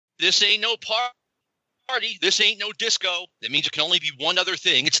This ain't no party. This ain't no disco. That means it can only be one other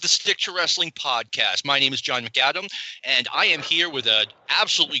thing. It's the Stick to Wrestling podcast. My name is John McAdam, and I am here with an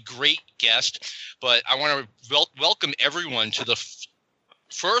absolutely great guest. But I want to welcome everyone to the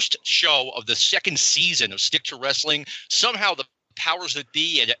first show of the second season of Stick to Wrestling. Somehow the powers that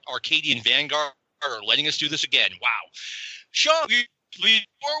be at Arcadian Vanguard are letting us do this again. Wow. Sean,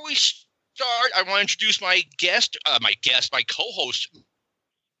 before we start, I want to introduce my co-host,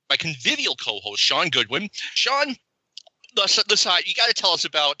 my convivial co-host, Sean Goodwin. Sean, listen, you got to tell us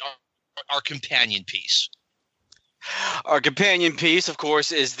about our companion piece. Our companion piece, of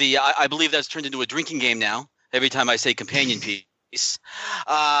course, is I believe that's turned into a drinking game now. Every time I say companion piece.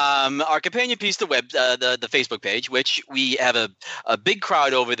 Our companion piece, the Facebook page, which we have a big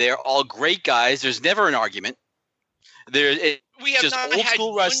crowd over there, all great guys. There's never an argument. We have just not old had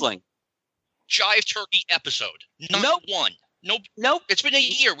school wrestling. Jive Turkey episode. Not one. Nope. It's been a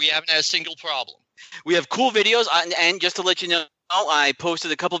year. We haven't had a single problem. We have cool videos. And just to let you know, I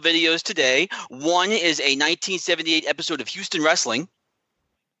posted a couple videos today. One is a 1978 episode of Houston Wrestling.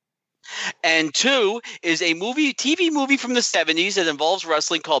 And two is a TV movie from the 70s that involves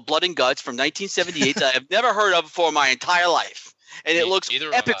wrestling called Blood and Guts from 1978 that I've never heard of before my entire life. And it looks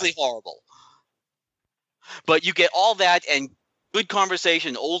epically horrible. But you get all that and good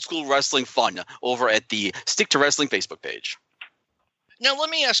conversation, old school wrestling fun over at the Stick to Wrestling Facebook page. Now,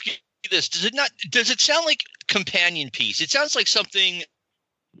 let me ask you this. Does it sound like companion piece? It sounds like something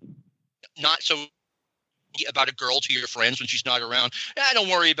not so about a girl to your friends when she's not around. Don't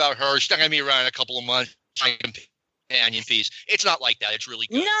worry about her. She's not going to be around in a couple of months. Companion piece. It's not like that. It's really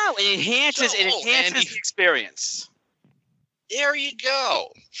good. No, it enhances the experience. There you go.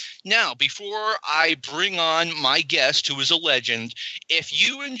 Now, before I bring on my guest, who is a legend, if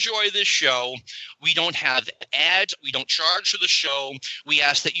you enjoy this show, we don't have ads. We don't charge for the show. We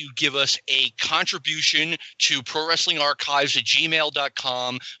ask that you give us a contribution to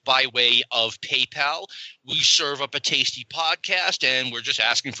prowrestlingarchives@gmail.com by way of PayPal. We serve up a tasty podcast, and we're just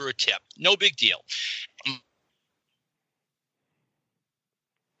asking for a tip. No big deal.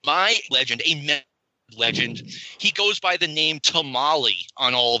 My legend, legend. He goes by the name Tamalie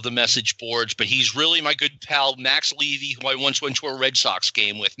on all of the message boards, but he's really my good pal, Max Levy, who I once went to a Red Sox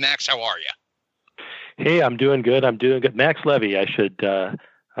game with. Max, how are you? Hey, I'm doing good. Max Levy. I should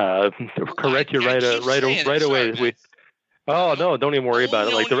correct you right away. Oh, no, don't even worry about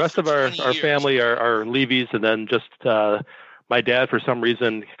it. Like the rest of our family are Levys, and then just my dad, for some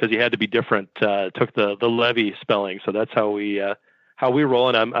reason, because he had to be different, took the Levy spelling. So that's how we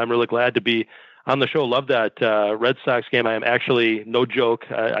roll, and I'm really glad to be on the show. Love that Red Sox game. I am actually, no joke,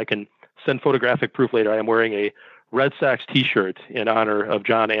 I can send photographic proof later. I am wearing a Red Sox T-shirt in honor of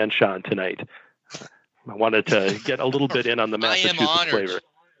John and Sean tonight. I wanted to get a little bit in on the Massachusetts flavor.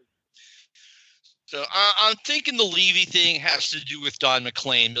 So I'm thinking the Levy thing has to do with Don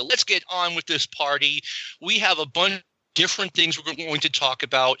McLean, but let's get on with this party. We have a bunch of different things we're going to talk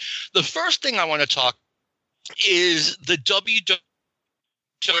about. The first thing I want to talk is the WWE.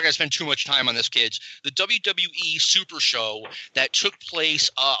 So we're going to spend too much time on this, kids. The WWE Supershow that took place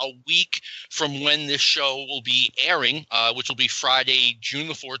a week from when this show will be airing, which will be Friday, June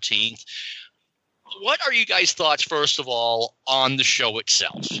the 14th. What are you guys' thoughts, first of all, on the show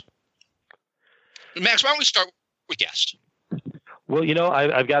itself? Max, why don't we start with guest? Well,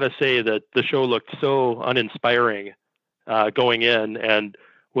 I've got to say that the show looked so uninspiring going in, and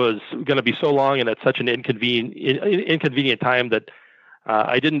was going to be so long and at such an inconvenient time that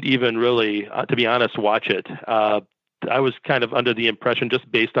I didn't even really, to be honest, watch it. I was kind of under the impression,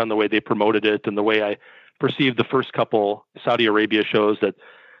 just based on the way they promoted it and the way I perceived the first couple Saudi Arabia shows, that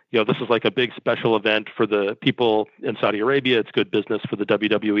this is like a big special event for the people in Saudi Arabia. It's good business for the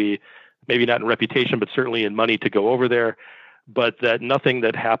WWE, maybe not in reputation, but certainly in money to go over there. But that nothing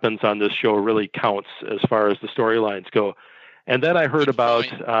that happens on this show really counts as far as the storylines go. And then I heard about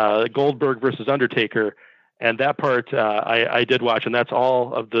Goldberg versus Undertaker. And that part I did watch, and that's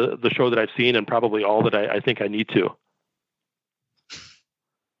all of the show that I've seen, and probably all that I think I need to.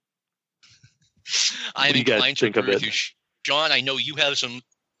 I'm inclined to agree with you, Sean. I know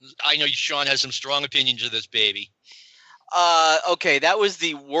Sean has some strong opinions of this baby. Okay, that was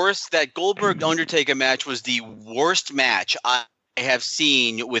the worst. That Goldberg Undertaker match was the worst match I have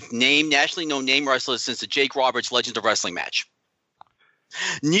seen with nationally known name wrestlers since the Jake Roberts Legend of Wrestling match.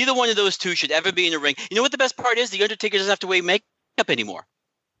 Neither one of those two should ever be in the ring. You know what the best part is? The Undertaker doesn't have to wear makeup anymore.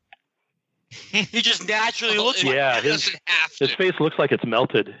 He just naturally looks like it. His face looks like it's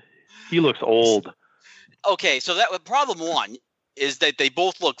melted. He looks old. Okay, so that problem one, is that they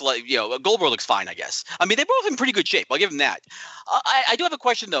both look like, Goldberg looks fine, I guess. I mean, they're both in pretty good shape. I'll give him that. I do have a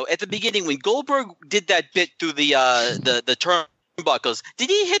question, though. At the beginning, when Goldberg did that bit through the turnbuckles, did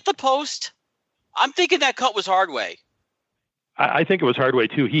he hit the post? I'm thinking that cut was hard way. I think it was hard way,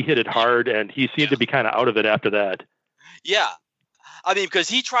 too. He hit it hard, and he seemed to be kind of out of it after that. Yeah. I mean, because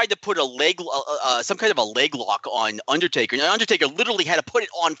he tried to put some kind of a leg lock on Undertaker, and Undertaker literally had to put it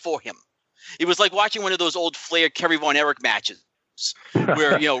on for him. It was like watching one of those old Flair Kerry Von Erich matches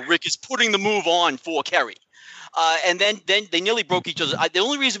where, Rick is putting the move on for Kerry. And then they nearly broke each other. The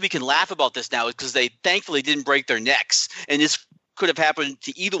only reason we can laugh about this now is because they thankfully didn't break their necks. And this could have happened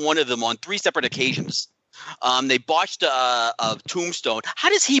to either one of them on 3 separate occasions. They botched a tombstone. How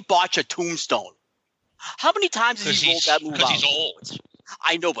does he botch a tombstone? How many times has he rolled that move out? Because he's old.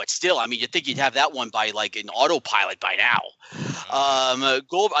 I know, but still, I mean, you'd think you'd have that one by like an autopilot by now.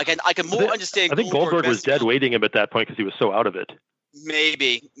 Goldberg, I can more understand. I think Goldberg was dead weighting him at that point because he was so out of it.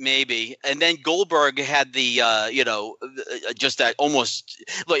 Maybe. And then Goldberg had the, just that almost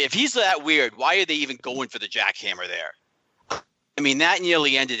look. If he's that weird, why are they even going for the jackhammer there? I mean, that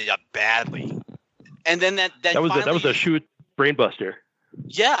nearly ended it up badly. And then that was a shoot brainbuster.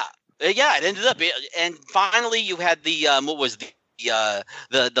 Yeah, it ended up. And finally, you had the what was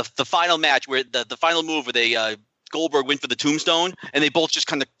the final match where the final move where they Goldberg went for the tombstone and they both just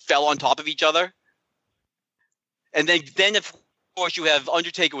kind of fell on top of each other. And then of course you have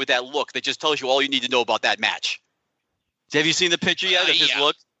Undertaker with that look that just tells you all you need to know about that match. Have you seen the picture yet of his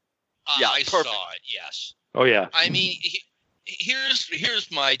look? I saw it. Yes. Oh yeah. I mean, here's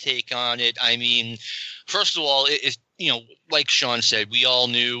my take on it. I mean, first of all, it's like Sean said, we all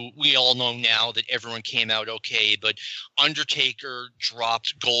know now that everyone came out okay, but Undertaker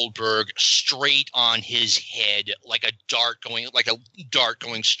dropped Goldberg straight on his head like a dart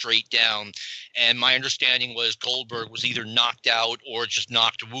going straight down. And my understanding was Goldberg was either knocked out or just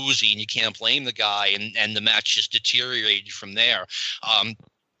knocked woozy, and you can't blame the guy. And the match just deteriorated from there.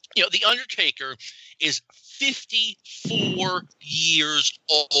 The Undertaker is 54 years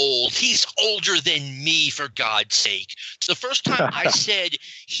old. He's older than me, for God's sake. So the first time I said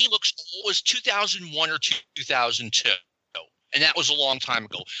he looks old was 2001 or 2002. And that was a long time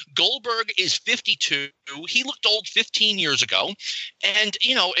ago. Goldberg is 52. He looked old 15 years ago. And,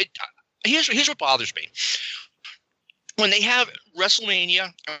 here's what bothers me. When they have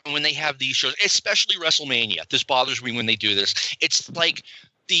WrestleMania, when they have these shows, especially WrestleMania, this bothers me when they do this. It's like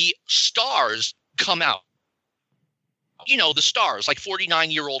the stars come out. The stars, like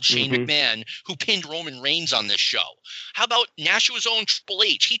 49-year-old Shane McMahon, who pinned Roman Reigns on this show. How about Nashua's own Triple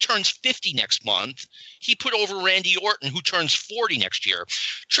H? He turns 50 next month. He put over Randy Orton, who turns 40 next year.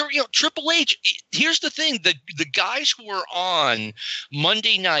 Triple H, here's the thing. The guys who are on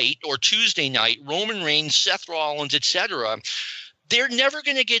Monday night or Tuesday night, Roman Reigns, Seth Rollins, etc., they're never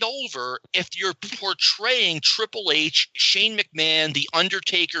going to get over if you're portraying Triple H, Shane McMahon, The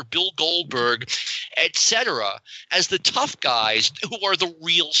Undertaker, Bill Goldberg, etc., as the tough guys who are the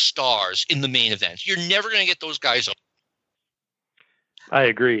real stars in the main event. You're never going to get those guys over. I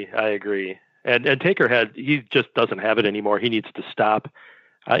agree. And Taker he just doesn't have it anymore. He needs to stop.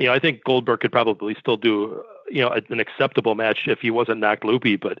 I think Goldberg could probably still do, an acceptable match if he wasn't knocked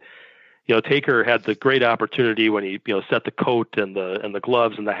loopy, but Taker had the great opportunity when he, set the coat and the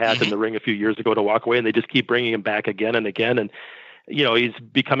gloves and the hat in the ring a few years ago to walk away, and they just keep bringing him back again and again. And, he's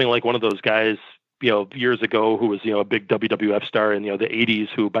becoming like one of those guys, years ago who was, a big WWF star in, the 80s,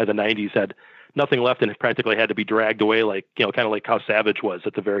 who by the 90s had nothing left and practically had to be dragged away, like, kind of like how Savage was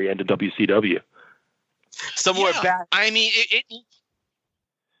at the very end of WCW. Somewhere back. I mean,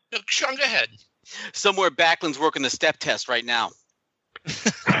 Sean, go ahead. Somewhere Backlund's working the step test right now.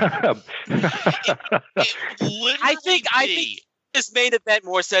 I think this main event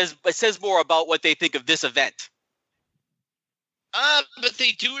says more about what they think of this event. But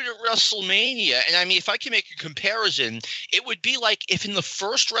they do it at WrestleMania, and I mean, if I can make a comparison, it would be like if in the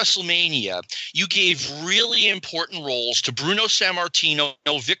first WrestleMania you gave really important roles to Bruno Sammartino,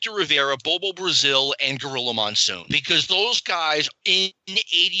 Victor Rivera, Bobo Brazil, and Gorilla Monsoon, because those guys in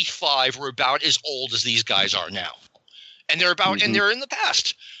 '85 were about as old as these guys are now. And they're and they're in the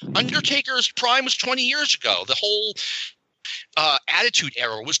past. Undertaker's prime was 20 years ago. The whole Attitude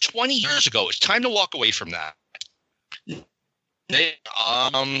Era was 20 years ago. It's time to walk away from that.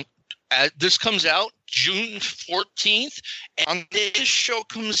 This comes out June 14th, and this show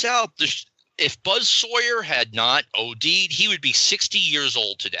comes out. If Buzz Sawyer had not OD'd, he would be 60 years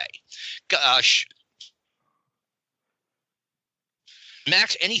old today. Gosh.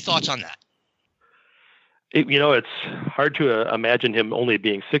 Max, any thoughts on that? It's hard to imagine him only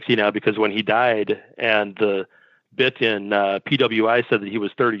being 60 now, because when he died and the bit in PWI said that he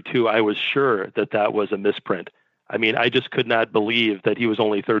was 32, I was sure that that was a misprint. I mean, I just could not believe that he was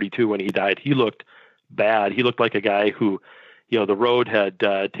only 32 when he died. He looked bad. He looked like a guy who, the road had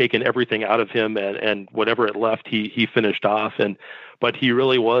taken everything out of him, and whatever it left, he finished off. But he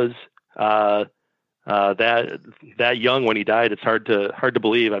really was that young when he died. It's hard to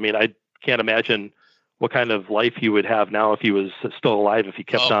believe. I mean, I can't imagine what kind of life he would have now if he was still alive, if he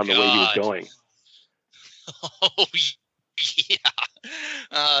kept on the way he was going. Oh,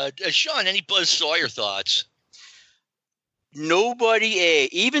 yeah. Sean, any Buzz Sawyer thoughts?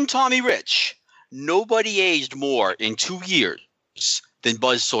 Even Tommy Rich, nobody aged more in 2 years than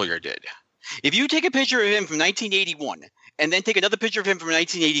Buzz Sawyer did. If you take a picture of him from 1981 and then take another picture of him from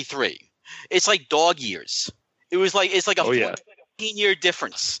 1983, it's like dog years. It's like a 14-year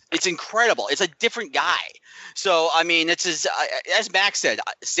difference. It's incredible. It's a different guy. So, I mean, it's as Max said,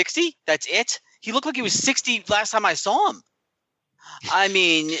 60, that's it. He looked like he was 60 last time I saw him. I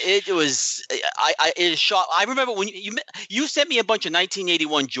mean, it was it is shock. I remember when you sent me a bunch of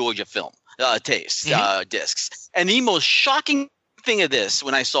 1981 Georgia film discs, and the most shocking thing of this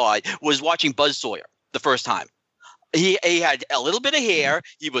when I saw it was watching Buzz Sawyer the first time. He had a little bit of hair.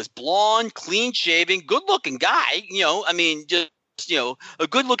 He was blonde, clean shaven, good looking guy. I mean, just a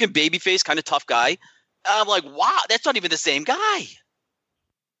good looking babyface, kind of tough guy. I'm like, wow, that's not even the same guy.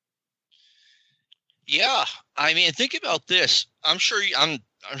 Yeah, I mean, think about this. I'm sure you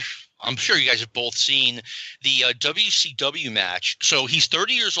guys have both seen the WCW match. So he's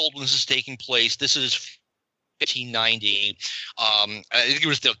 30 years old when this is taking place. This is 1590. I think it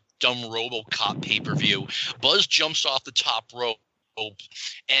was the dumb RoboCop pay-per-view. Buzz jumps off the top rope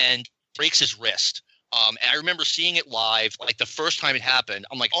and breaks his wrist. And I remember seeing it live, like the first time it happened.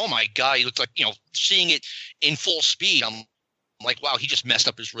 I'm like, oh my God, he looks like, seeing it in full speed. I'm like, wow, he just messed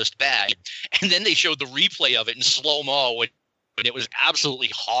up his wrist bad. And then they showed the replay of it in slow-mo, and it was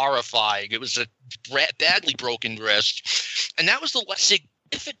absolutely horrifying. It was a badly broken wrist. And that was the less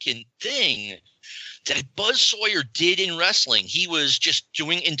significant thing that Buzz Sawyer did in wrestling. He was just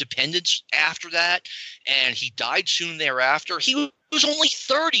doing independence after that, and he died soon thereafter. He was only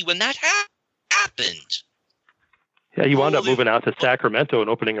 30 when that happened. Yeah, he wound up moving out to Sacramento and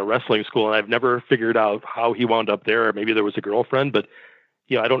opening a wrestling school, and I've never figured out how he wound up there. Maybe there was a girlfriend, but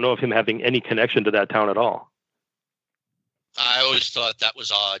I don't know of him having any connection to that town at all. I always thought that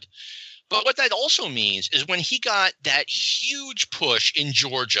was odd. But what that also means is when he got that huge push in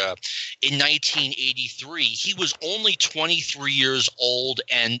Georgia in 1983, he was only 23 years old,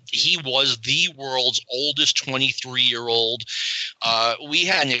 and he was the world's oldest 23-year-old. We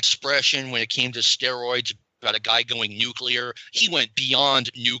had an expression when it came to steroids about a guy going nuclear. He went beyond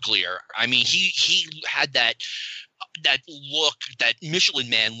nuclear. I mean, he had that look, that Michelin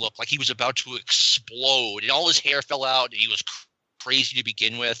Man look, like he was about to explode, and all his hair fell out, and he was crazy to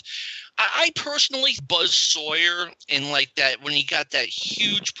begin with. I personally, Buzz Sawyer, and like that, when he got that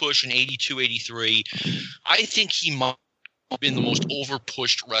huge push in 82, 83, I think he might have been the most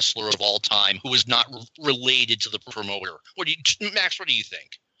over-pushed wrestler of all time who was not related to the promoter. Max, what do you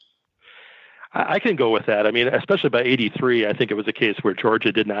think? I can go with that. I mean, especially by 83, I think it was a case where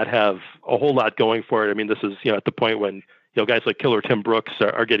Georgia did not have a whole lot going for it. I mean, this is, at the point when, guys like Killer Tim Brooks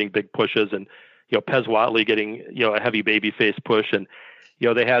are getting big pushes, and, Pez Whatley getting, a heavy babyface push. And,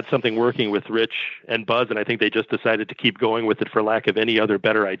 they had something working with Rich and Buzz, and I think they just decided to keep going with it for lack of any other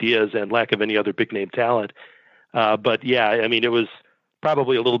better ideas and lack of any other big name talent. But yeah, I mean, it was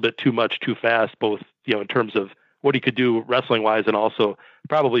probably a little bit too much, too fast, both, in terms of what he could do wrestling wise, and also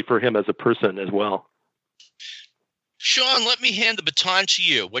probably for him as a person as well. Sean, let me hand the baton to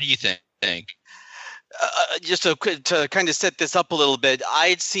you. What do you think? Just to kind of set this up a little bit,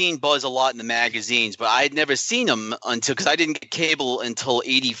 I'd seen Buzz a lot in the magazines, but I'd never seen him because I didn't get cable until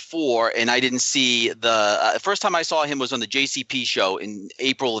 84, and I didn't see the first time I saw him was on the JCP show in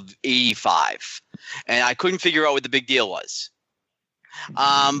April of 85, and I couldn't figure out what the big deal was.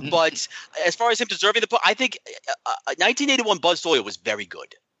 But as far as him deserving the, I think 1981 Buzz Sawyer was very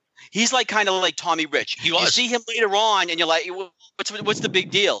good. He's kind of like Tommy Rich. You see him later on, and you're like, what's the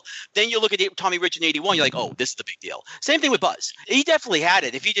big deal? Then you look at Tommy Rich in 81, you're like, oh, this is the big deal. Same thing with Buzz. He definitely had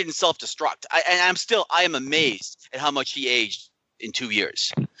it if he didn't self-destruct. I am amazed at how much he aged in 2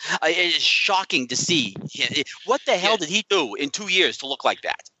 years. It is shocking to see. What the hell did he do in 2 years to look like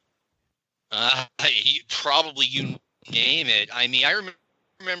that? Probably you name it. I mean, I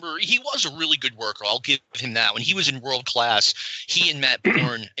remember he was a really good worker. I'll give him that. When he was in World Class, he and Matt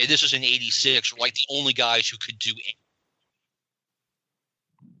Bourne, and this was in 86, were like the only guys who could do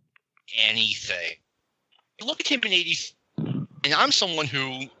anything. Look at him in 80, and I'm someone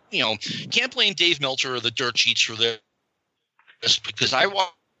who can't blame Dave Meltzer or the Dirt Sheets for this because I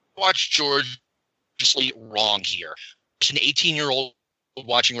watched George wrong here. It's an 18-year-old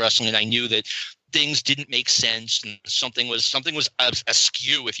watching wrestling, and I knew that things didn't make sense and something was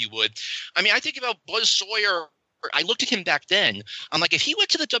askew, if you would. I mean, I think about Buzz Sawyer. I looked at him back then. I'm like, if he went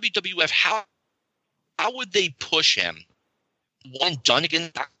to the WWF, how would they push him? One done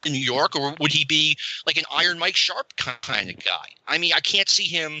again in New York, or would he be like an Iron Mike Sharp kind of guy? I mean, I couldn't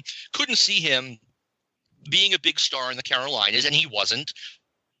see him being a big star in the Carolinas, and he wasn't.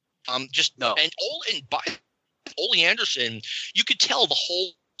 No. And Ole Anderson, you could tell the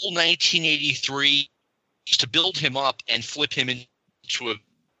whole 1983 to build him up and flip him into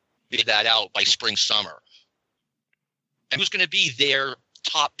that out by spring summer. And who's going to be their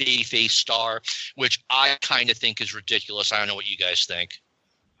top babyface star, which I kind of think is ridiculous. I don't know what you guys think.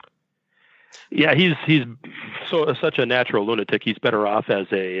 Yeah, he's such a natural lunatic. He's better off as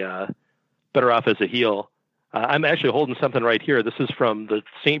a heel. I'm actually holding something right here. This is from the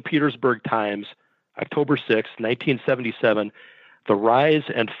St. Petersburg Times, October 6, 1977. The Rise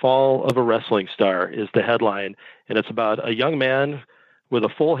and Fall of a Wrestling Star is the headline, and it's about a young man with a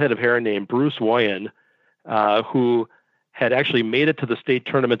full head of hair named Bruce Woyan, who had actually made it to the state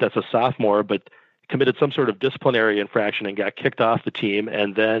tournament as a sophomore, but committed some sort of disciplinary infraction and got kicked off the team.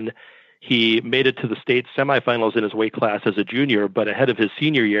 And then he made it to the state semifinals in his weight class as a junior, but ahead of his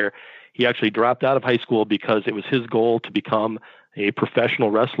senior year, he actually dropped out of high school because it was his goal to become a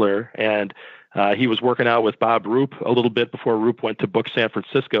professional wrestler. And he was working out with Bob Roop a little bit before Roop went to book San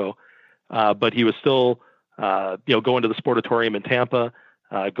Francisco, but he was still, going to the Sportatorium in Tampa,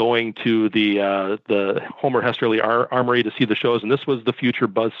 going to the Homer Hesterly Armory to see the shows, and this was the future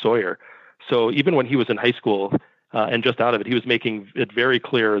Buzz Sawyer. So even when he was in high school and just out of it, he was making it very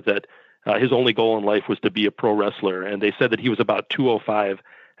clear that his only goal in life was to be a pro wrestler. And they said that he was about 205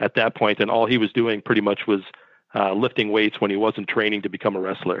 at that point, and all he was doing pretty much was lifting weights when he wasn't training to become a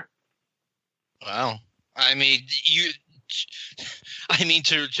wrestler. Wow. I mean,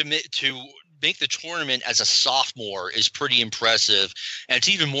 to make the tournament as a sophomore is pretty impressive, and it's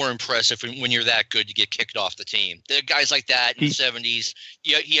even more impressive when you're that good to get kicked off the team. The guys like that in the 70s,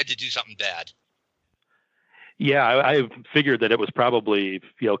 he had to do something bad. Yeah, I figured that it was probably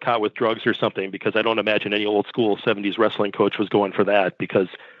caught with drugs or something, because I don't imagine any old school 70s wrestling coach was going for that, because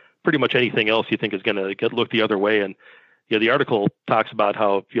pretty much anything else you think is going to get looked the other way. And the article talks about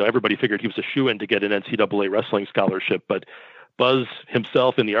how everybody figured he was a shoo-in to get an NCAA wrestling scholarship, but Buzz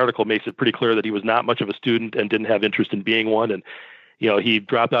himself in the article makes it pretty clear that he was not much of a student and didn't have interest in being one. And, he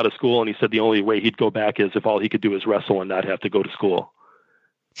dropped out of school, and he said the only way he'd go back is if all he could do is wrestle and not have to go to school.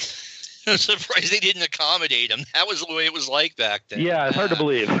 I'm surprised they didn't accommodate him. That was the way it was like back then. Yeah, it's hard to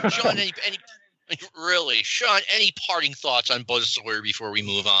believe. Sean, any parting thoughts on Buzz Sawyer before we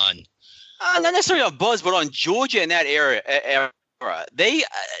move on? Not necessarily on Buzz, but on Georgia in that era. They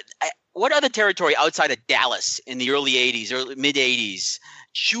what other territory outside of Dallas in the early 80s, early mid 80s,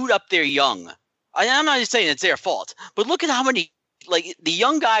 chewed up their young? I'm not just saying it's their fault, but look at how many, like, the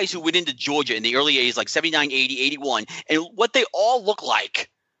young guys who went into Georgia in the early 80s, like 79, 80, 81, and what they all look like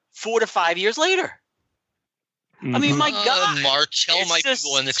 4 to 5 years later. I mean, my God. Martell might be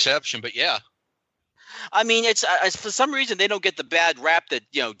an exception, but yeah. I mean, it's for some reason they don't get the bad rap that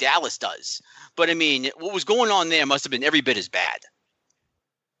Dallas does. But I mean, what was going on there must have been every bit as bad.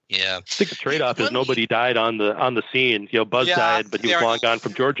 Yeah, I think the trade-off is nobody died on the scene. Buzz died, but he was long gone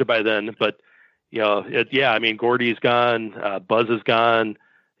from Georgia by then. But I mean, Gordy's gone, Buzz is gone.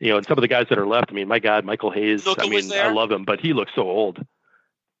 And some of the guys that are left. I mean, my God, Michael Hayes. I love him, but he looks so old.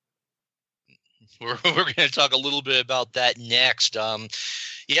 We're going to talk a little bit about that next.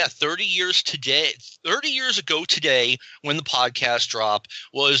 30 years ago today, when the podcast dropped,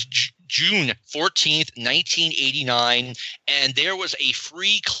 was June 14th, 1989, and there was a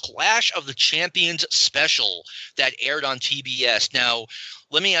free Clash of the Champions special that aired on TBS. Now,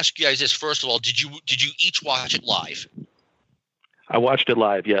 let me ask you guys this. First of all, did you each watch it live? I watched it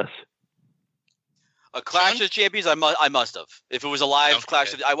live, yes. A Clash of the Champions, I must have. If it was a live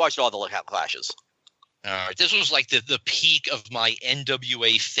Clash, I watched all the clashes. All right, this was like the peak of my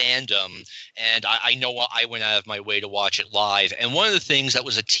NWA fandom, and I know I went out of my way to watch it live. And one of the things that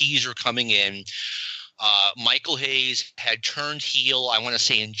was a teaser coming in, Michael Hayes had turned heel, I want to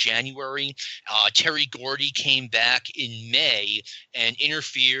say in January. Terry Gordy came back in May and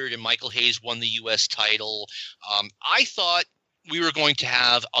interfered, and Michael Hayes won the U.S. title. I thought we were going to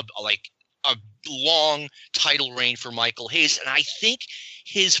have a long title reign for Michael Hayes, and I think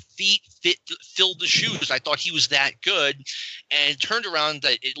his feet filled the shoes. I thought he was that good, and it turned around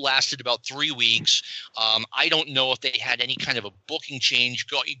that it lasted about 3 weeks. I don't know if they had any kind of a booking change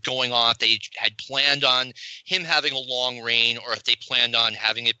going on, if they had planned on him having a long reign, or if they planned on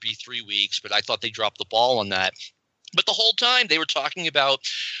having it be 3 weeks, but I thought they dropped the ball on that. But the whole time they were talking about,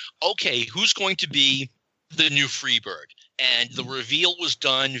 okay, who's going to be the new Freebird? And the reveal was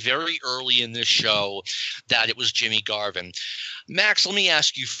done very early in this show that it was Jimmy Garvin. Max, let me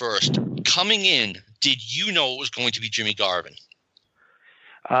ask you first. Coming in, did you know it was going to be Jimmy Garvin?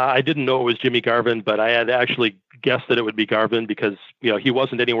 I didn't know it was Jimmy Garvin, but I had actually guessed that it would be Garvin because, he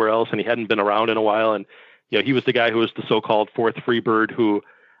wasn't anywhere else and he hadn't been around in a while. And, he was the guy who was the so-called fourth Freebird who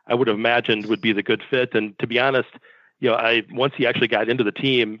I would have imagined would be the good fit. And to be honest, once he actually got into the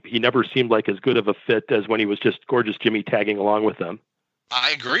team, he never seemed like as good of a fit as when he was just gorgeous Jimmy tagging along with them.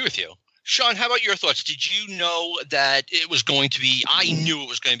 I agree with you. Sean, how about your thoughts? Did you know that it was going to be – I knew it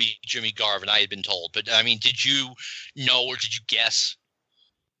was going to be Jimmy Garvin, I had been told. But, I mean, did you know or did you guess?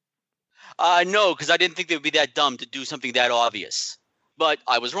 No, because I didn't think they would be that dumb to do something that obvious. But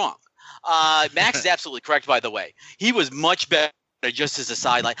I was wrong. Max is absolutely correct, by the way. He was much better just as a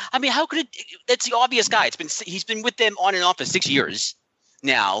sideline. I mean, how could it – that's the obvious guy. He's been with them on and off for 6 years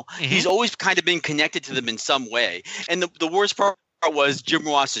now. Mm-hmm. He's always kind of been connected to them in some way. And the worst part was Jim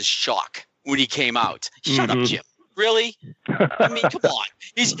Ross's shock when he came out. Shut up, Jim. Really? I mean, come on.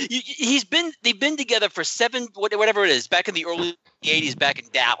 They've been together for whatever it is, back in the early 80s, back in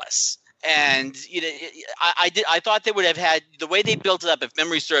Dallas. And I thought they would have had the way they built it up. If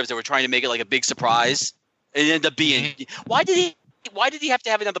memory serves, they were trying to make it like a big surprise. It ended up being. Why did he have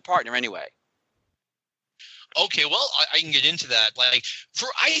to have another partner anyway? Okay, well, I can get into that.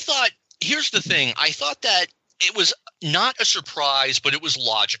 Here's the thing. I thought that it was not a surprise, but it was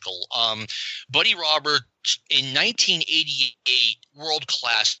logical. Buddy Roberts in 1988, World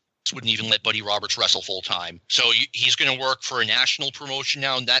Class wouldn't even let Buddy Roberts wrestle full time. So he's going to work for a national promotion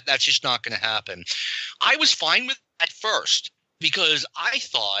now, and that's just not going to happen. I was fine with that at first because I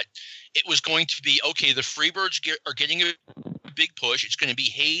thought it was going to be, okay, the Freebirds are getting a big push. It's going to be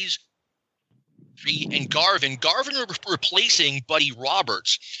Hayes and Garvin. Garvin replacing Buddy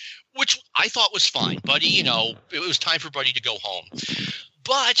Roberts, which I thought was fine. Buddy, it was time for Buddy to go home.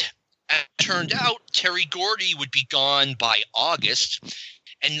 But as it turned out, Terry Gordy would be gone by August,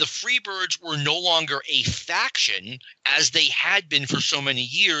 and the Freebirds were no longer a faction as they had been for so many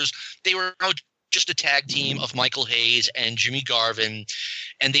years. They were now just a tag team of Michael Hayes and Jimmy Garvin,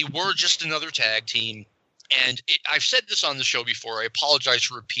 and they were just another tag team. And I've said this on the show before. I apologize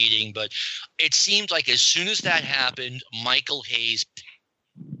for repeating, but it seemed like as soon as that happened, Michael Hayes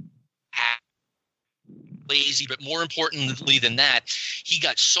lazy, but more importantly than that, he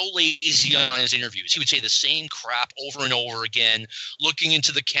got so lazy on his interviews. He would say the same crap over and over again, looking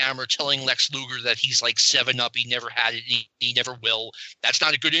into the camera, telling Lex Luger that he's like 7-Up, he never had it, he never will. That's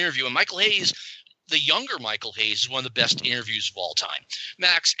not a good interview. And Michael Hayes, the younger Michael Hayes, is one of the best interviews of all time.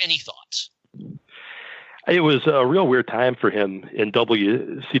 Max, any thoughts? It was a real weird time for him in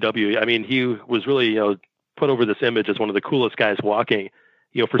WCW. I mean, he was really, put over this image as one of the coolest guys walking,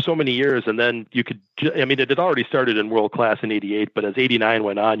 for so many years. And then it had already started in World Class in 88, but as 89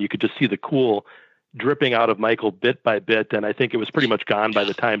 went on, you could just see the cool dripping out of Michael bit by bit. And I think it was pretty much gone by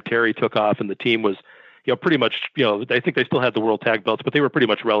the time Terry took off and the team was, pretty much, I think they still had the world tag belts, but they were pretty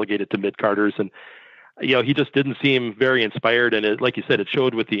much relegated to mid-carders. And, he just didn't seem very inspired. And like you said, it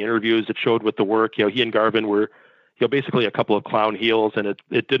showed with the interviews, it showed with the work. He and Garvin were, basically a couple of clown heels, and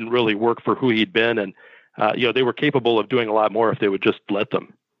it didn't really work for who he'd been. And, they were capable of doing a lot more if they would just let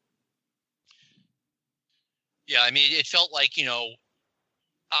them. Yeah, I mean, it felt like,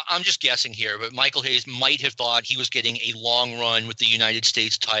 I'm just guessing here, but Michael Hayes might have thought he was getting a long run with the United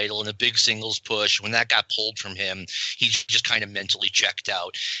States title and a big singles push. When that got pulled from him, he just kind of mentally checked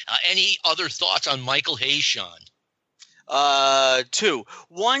out. Any other thoughts on Michael Hayes, Sean? Two.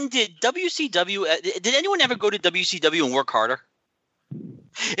 One, did anyone ever go to WCW and work harder?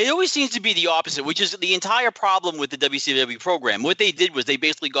 It always seems to be the opposite, which is the entire problem with the WCW program. What they did was they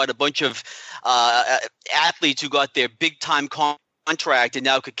basically got a bunch of athletes who got their big-time contract and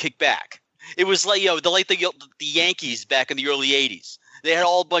now could kick back. It was like, the Yankees back in the early 80s. They had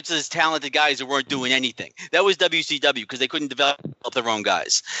all a bunch of these talented guys who weren't doing anything. That was WCW because they couldn't develop their own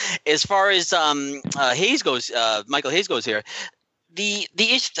guys. As far as Hayes goes, Michael Hayes goes here, the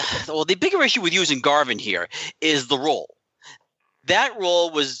bigger issue with using Garvin here is the role. That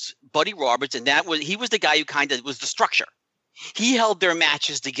role was Buddy Roberts, and he was the guy who kind of was the structure. He held their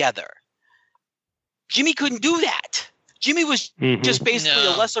matches together. Jimmy couldn't do that. Jimmy was just basically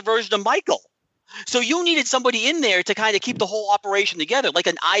a lesser version of Michael. So you needed somebody in there to kind of keep the whole operation together, like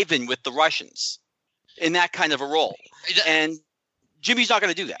an Ivan with the Russians in that kind of a role. And Jimmy's not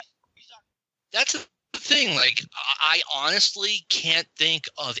going to do that. That's the thing. Like, I honestly can't think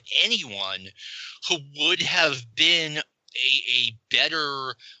of anyone who would have been a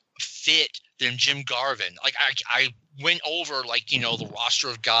better fit than Jim Garvin. Like, I went over, like, you know, the roster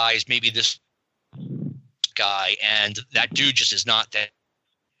of guys, maybe this guy, and that dude just is not that.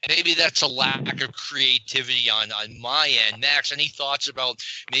 Maybe that's a lack of creativity on my end. Max, any thoughts about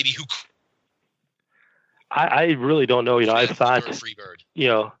maybe who? I really don't know. You know, I've thought, Freebird. You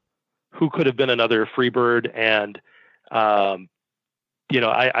know, who could have been another Freebird, and you know,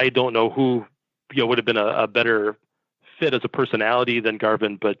 I don't know who, you know, would have been a better fit as a personality than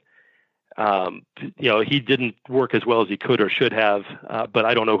Garvin, but you know, he didn't work as well as he could or should have. But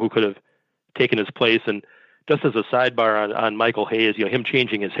I don't know who could have taken his place. And just as a sidebar on Michael Hayes, you know, him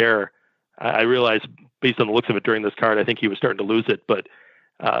changing his hair, I realized based on the looks of it during this card, I think he was starting to lose it. But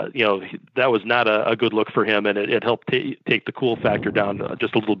you know, that was not a good look for him, and it helped take the cool factor down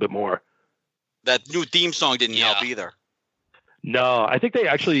just a little bit more. That new theme song didn't help either. No, I think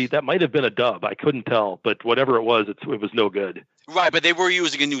that might have been a dub. I couldn't tell, but whatever it was, it was no good. Right, but they were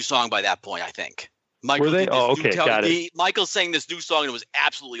using a new song by that point, I think. Michael, were they? Oh, okay, got it. Michael sang this new song, and it was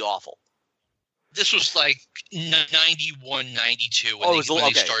absolutely awful. This was like 91, 92 when they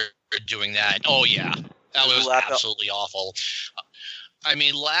started doing that. Oh, yeah. That was absolutely awful. I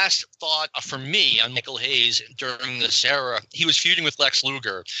mean, last thought for me on Michael Hayes during this era, he was feuding with Lex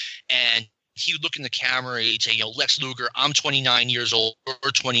Luger, and he would look in the camera and he'd say, you know, Lex Luger, I'm 29 years old,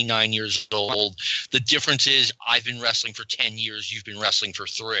 you're 29 years old. The difference is I've been wrestling for 10 years, you've been wrestling for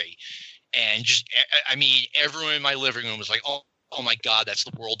 3. And just, I mean, everyone in my living room was like, oh my God, that's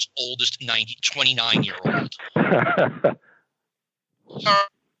the world's oldest 29-year-old.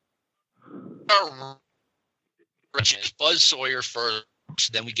 Buzz Sawyer first,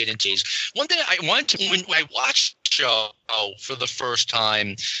 then we get into these. One thing I want to, when I watched the show for the first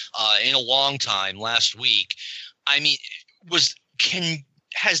time in a long time last week, I mean,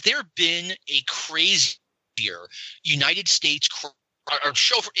 has there been a crazier United States or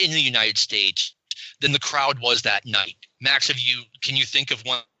show in the United States than the crowd was that night? Max, can you think of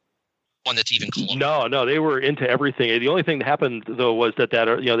one that's even close? No, they were into everything. The only thing that happened though was that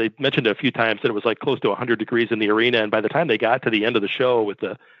you know, they mentioned it a few times that it was like close to 100 degrees in the arena, and by the time they got to the end of the show with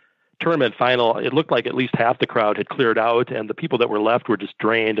the tournament final, it looked like at least half the crowd had cleared out, and the people that were left were just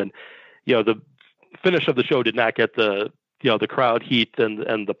drained. And you know, the finish of the show did not get the crowd heat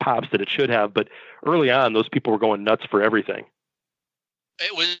and the pops that it should have. But early on, those people were going nuts for everything.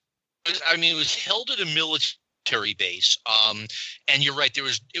 It was held at a military base. And you're right. It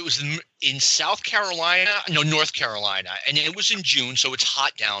was in North Carolina, and it was in June, so it's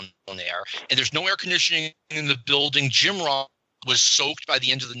hot down there, and there's no air conditioning in the building. Jim Ross was soaked by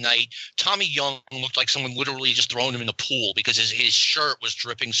the end of the night. Tommy Young looked like someone literally just thrown him in a pool because his shirt was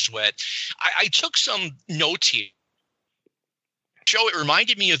dripping sweat. I took some notes here. Joe, it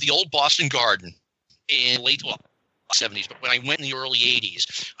reminded me of the old Boston Garden in late 70s, but when I went in the early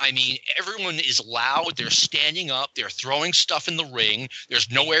 80s, I mean, everyone is loud. They're standing up. They're throwing stuff in the ring. There's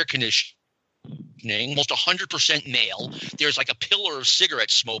no air conditioning. Almost 100% male. There's like a pillar of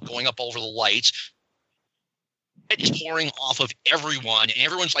cigarette smoke going up over the lights. It's pouring off of everyone, and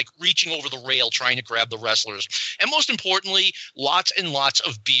everyone's like reaching over the rail trying to grab the wrestlers. And most importantly, lots and lots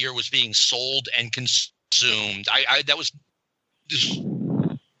of beer was being sold and consumed. This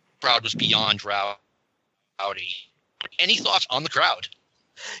crowd was beyond rowdy. Any thoughts on the crowd?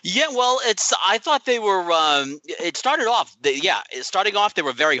 Yeah, well, I thought they were. It started off. Starting off, they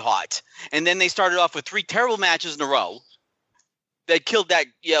were very hot, and then they started off with 3 terrible matches in a row. They killed that.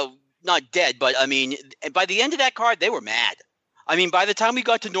 You know, not dead, but I mean, by the end of that card, they were mad. I mean, by the time we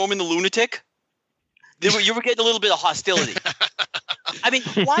got to Norman the Lunatic, you were getting a little bit of hostility. I mean,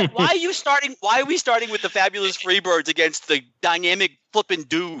 why are you starting? Why are we starting with the fabulous Freebirds against the dynamic flipping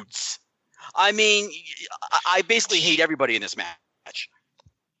dudes? I mean, I basically hate everybody in this match.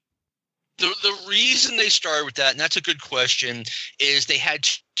 The reason they started with that, and that's a good question, is they had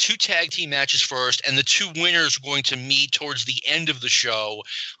 2 tag team matches first, and the 2 winners were going to meet towards the end of the show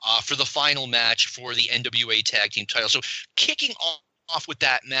for the final match for the NWA tag team title. So kicking off with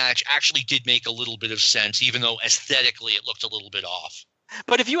that match actually did make a little bit of sense, even though aesthetically it looked a little bit off.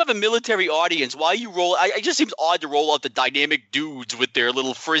 But if you have a military audience, why you roll? It just seems odd to roll out the dynamic dudes with their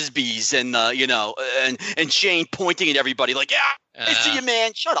little frisbees and and Shane pointing at everybody like, yeah, I see you,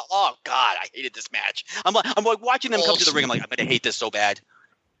 man. Shut up. Oh God, I hated this match. I'm like watching them come to the ring. I'm like, I'm gonna hate this so bad.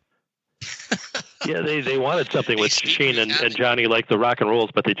 Yeah, they wanted something with They Shane and have it. Johnny like the rock and rolls,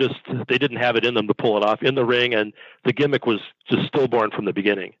 but they didn't have it in them to pull it off in the ring, and the gimmick was just stillborn from the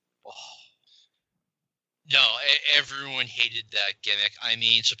beginning. No, everyone hated that gimmick. I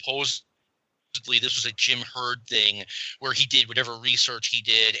mean, supposedly this was a Jim Herd thing where he did whatever research he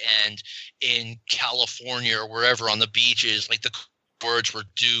did, and in California or wherever on the beaches, like the words were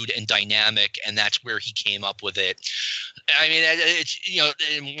 "dude" and "dynamic," and that's where he came up with it. I mean, it's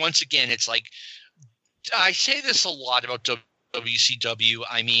and once again, it's like I say this a lot about WCW.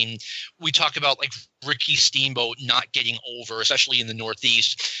 I mean, we talk about like Ricky Steamboat not getting over, especially in the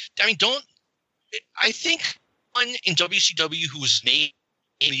Northeast. I mean, I think one in WCW who was made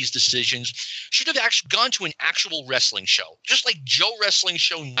these decisions should have actually gone to an actual wrestling show, just like Joe Wrestling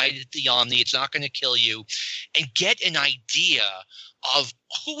Show Night at the Omni. It's not going to kill you, and get an idea of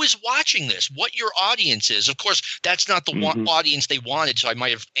who is watching this, what your audience is. Of course, that's not the audience they wanted, so I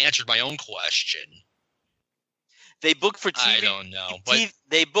might have answered my own question. They book for TV. I don't know, but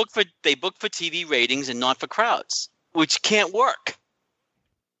they book for TV ratings and not for crowds, which can't work.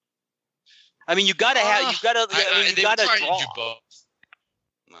 I mean, you got to draw. Do both.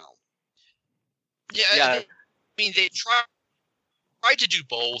 Well, yeah. I mean, they tried to do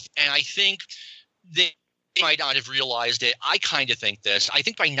both, and I think they might not have realized it. I kind of think this. I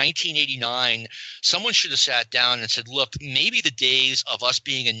think by 1989, someone should have sat down and said, look, maybe the days of us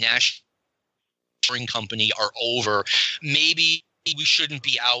being a national touring company are over. Maybe we shouldn't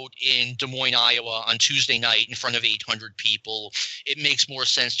be out in Des Moines, Iowa on Tuesday night in front of 800 people. It makes more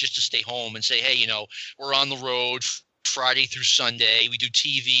sense just to stay home and say, hey, we're on the road Friday through Sunday. We do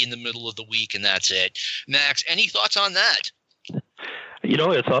TV in the middle of the week, and that's it. Max, any thoughts on that?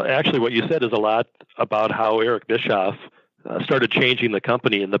 It's actually what you said is a lot about how Eric Bischoff started changing the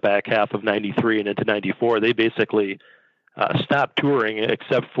company in the back half of 93 and into 94. They basically stopped touring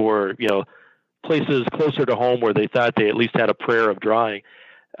except for, places closer to home where they thought they at least had a prayer of drawing.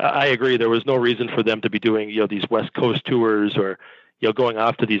 I agree. There was no reason for them to be doing, these West Coast tours or, going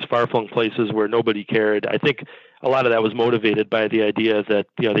off to these far-flung places where nobody cared. I think a lot of that was motivated by the idea that,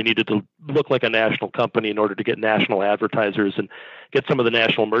 they needed to look like a national company in order to get national advertisers and get some of the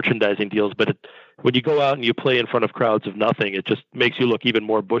national merchandising deals. But when you go out and you play in front of crowds of nothing, it just makes you look even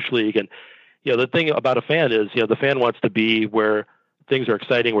more Bush League. And, the thing about a fan is, the fan wants to be where things are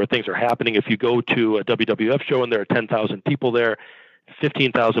exciting, where things are happening. If you go to a WWF show and there are 10,000 people there,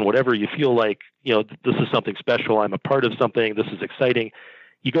 15,000, whatever, you feel like, this is something special. I'm a part of something. This is exciting.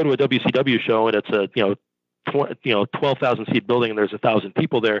 You go to a WCW show and it's a, 12,000 seat building and there's 1,000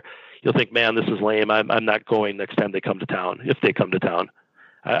 people there. You'll think, man, this is lame. I'm not going next time they come to town, if they come to town.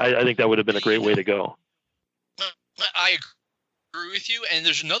 I think that would have been a great way to go. I agree with you. And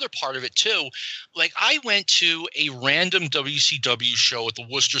there's another part of it too. Like I went to a random WCW show at the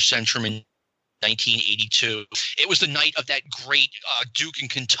Worcester Centrum in 1982. It was the night of that great Duke and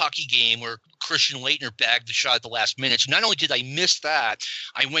Kentucky game where Christian Laettner bagged the shot at the last minute. So not only did I miss that,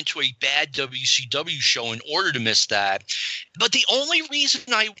 I went to a bad WCW show in order to miss that. But the only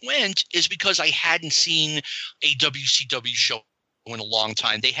reason I went is because I hadn't seen a WCW show in a long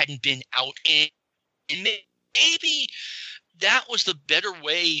time. They hadn't been out in maybe that was the better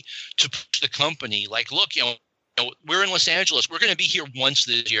way to push the company. Like, look, we're in Los Angeles. We're going to be here once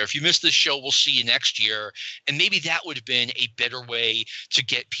this year. If you miss this show, we'll see you next year. And maybe that would have been a better way to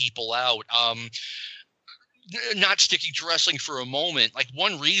get people out. Not sticking to wrestling for a moment, like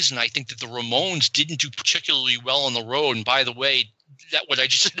one reason I think that the Ramones didn't do particularly well on the road, and by the way, that what I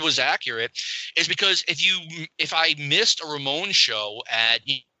just said was accurate, is because if I missed a Ramones show at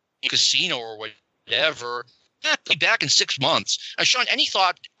a casino or whatever, I'll be back in 6 months. Sean, any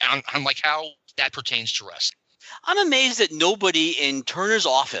thought on like how that pertains to wrestling? I'm amazed that nobody in Turner's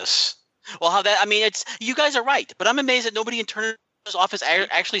office. Well, it's you guys are right, but I'm amazed that nobody in Turner's office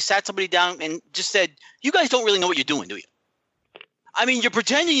actually sat somebody down and just said, "You guys don't really know what you're doing, do you? I mean, you're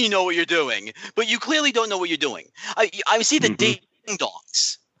pretending you know what you're doing, but you clearly don't know what you're doing." I see the ding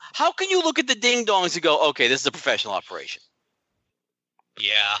dongs. How can you look at the ding dongs and go, "Okay, this is a professional operation"?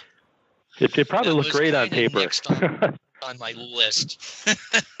 Yeah, it probably looked great on paper. Next on my list.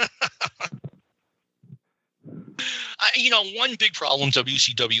 One big problem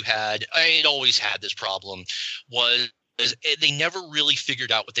WCW had, it always had this problem, was they never really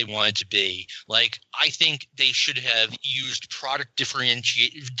figured out what they wanted to be. Like, I think they should have used product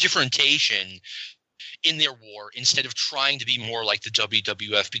differentiation in their war instead of trying to be more like the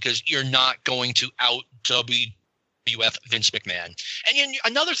WWF, because you're not going to out WWF WWF Vince McMahon. And then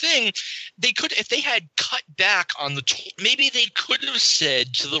another thing, they could, if they had cut back on maybe they could have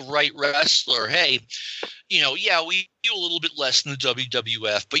said to the right wrestler, hey, yeah, we do a little bit less than the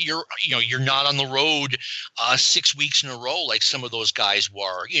WWF, but you're not on the road 6 weeks in a row like some of those guys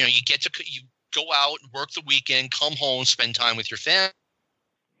were. You go out and work the weekend, come home, spend time with your family.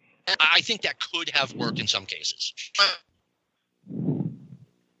 I think that could have worked in some cases.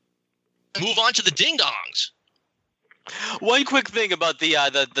 Move on to the Ding Dongs. One quick thing about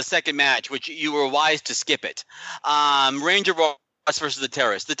the second match, which you were wise to skip it. Ranger Ross versus the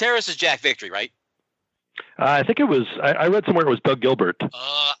Terrorist. The Terrorist is Jack Victory, right? I think it was. I read somewhere it was Doug Gilbert.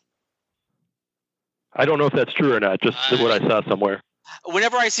 I don't know if that's true or not. Just what I saw somewhere.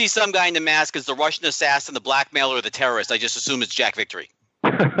 Whenever I see some guy in the mask as the Russian assassin, the blackmailer, or the terrorist, I just assume it's Jack Victory.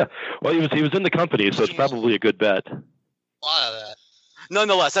 Well, he was in the company, so it's probably a good bet. A lot of that.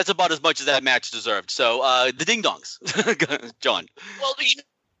 Nonetheless, that's about as much as that match deserved. So the Ding Dongs, John. Well, you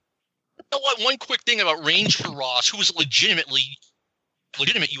know what? One quick thing about Ranger Ross, who was a legitimate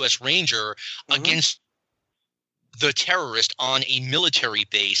U.S. Ranger against the terrorist on a military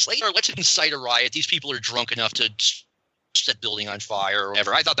base. Like, let's incite a riot. These people are drunk enough to set building on fire or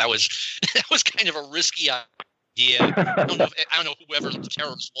whatever. I thought that was kind of a risky idea. I don't know whoever the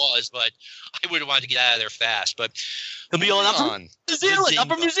terrorist was, but I would have wanted to get out of there fast. But he'll be yelling from New Zealand. I'm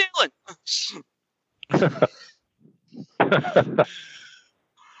from New Zealand.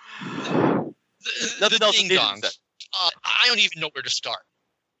 The Ding Dongs. I don't even know where to start.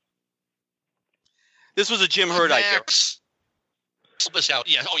 This was a Jim Herd idea. Help us out.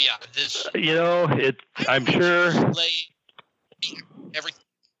 Yeah. Oh, yeah. This. I'm sure. Everything.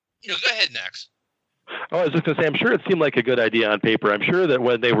 Go ahead, Max. Oh, I was just going to say, I'm sure it seemed like a good idea on paper. I'm sure that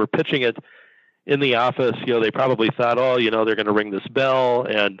when they were pitching it in the office, they probably thought, they're going to ring this bell,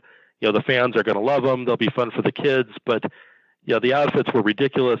 and the fans are going to love them. They'll be fun for the kids. But the outfits were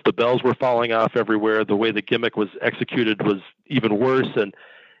ridiculous. The bells were falling off everywhere. The way the gimmick was executed was even worse. And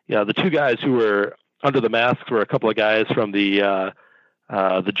the two guys who were under the masks were a couple of guys from the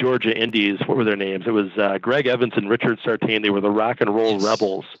Georgia Indies. What were their names? It was Greg Evans and Richard Sartain. They were the Rock and Roll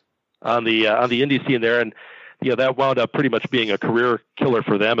Rebels on the indie scene there, and that wound up pretty much being a career killer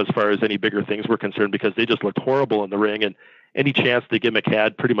for them as far as any bigger things were concerned, because they just looked horrible in the ring, and any chance the gimmick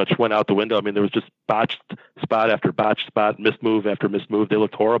had pretty much went out the window. I mean, there was just botched spot after botched spot, missed move after missed move. They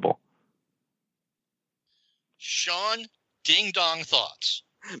looked horrible. Sean, Ding Dong thoughts.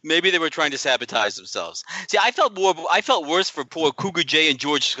 Maybe they were trying to sabotage themselves. See, I felt worse for poor Cougar J and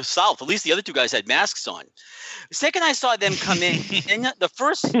George South. At least the other two guys had masks on. The second I saw them come in, the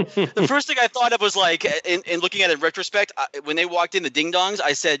first thing I thought of was like, in looking at it in retrospect, when they walked in, the Ding Dongs,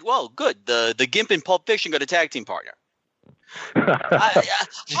 I said, well, good. The Gimp in Pulp Fiction got a tag team partner.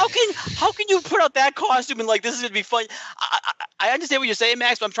 How can you put out that costume and like, this is going to be fun? I understand what you're saying,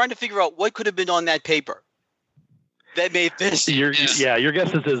 Max, but I'm trying to figure out what could have been on that paper that made this. Your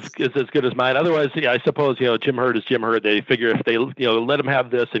guess is as good as mine. Otherwise, I suppose Jim Herd is Jim Herd. They figure if they let him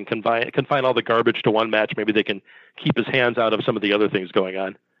have this and confine all the garbage to one match, maybe they can keep his hands out of some of the other things going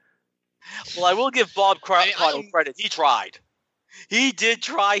on. Well, I will give Bob Caudle credit. He tried. He did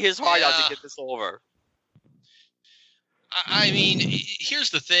try his heart out to get this over. I mean, here's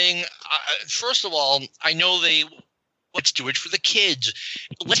the thing. First of all, I know let's do it for the kids.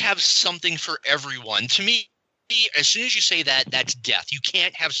 Let's have something for everyone. To me, as soon as you say that, that's death. You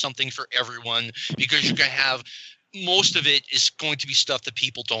can't have something for everyone, because you're going to have most of it is going to be stuff that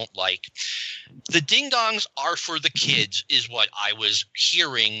people don't like. The Ding Dongs are for the kids is what I was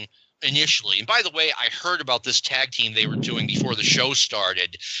hearing initially. And by the way, I heard about this tag team they were doing before the show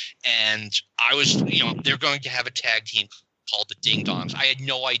started, and I was, they're going to have a tag team called the Ding Dongs. I had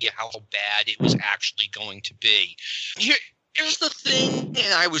no idea how bad it was actually going to be. Here's the thing,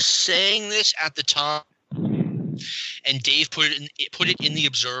 and I was saying this at the time, and Dave put it in the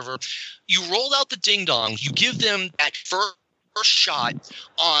Observer. You roll out the Ding Dongs, you give them that first shot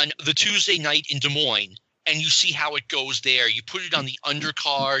on the Tuesday night in Des Moines, and you see how it goes there. You put it on the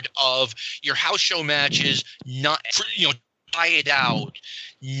undercard of your house show matches, not try it out,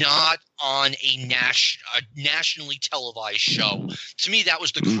 not on a nationally televised show. To me, that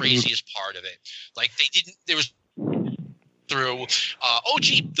was the craziest part of it. Like, there was through,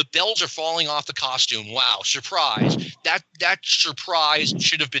 the bells are falling off the costume. Wow, surprise. That surprise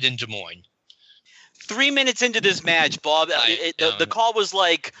should have been in Des Moines. 3 minutes into this match, Bob, the call was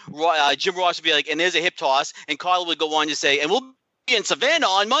like, Jim Ross would be like, and there's a hip toss, and Carl would go on to say, and we'll be in Savannah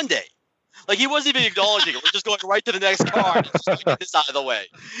on Monday. Like, he wasn't even acknowledging it. We're just going right to the next card and just get this out of the way.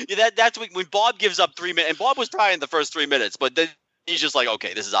 That's when Bob gives up 3 minutes, and Bob was trying the first 3 minutes, but then he's just like,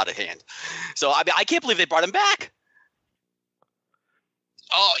 okay, this is out of hand. So, I mean, I can't believe they brought him back.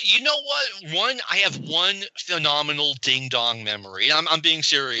 Oh, you know what? I have one phenomenal ding-dong memory. And I'm being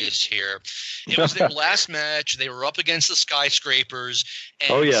serious here. It was their last match. They were up against the Skyscrapers,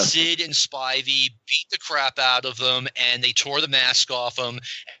 and Sid and Spivey beat the crap out of them, and they tore the mask off them.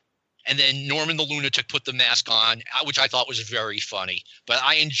 And then Norman the Lunatic put the mask on, which I thought was very funny. But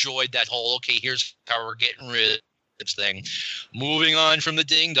I enjoyed that whole, okay, here's how we're getting rid of this thing. Moving on from the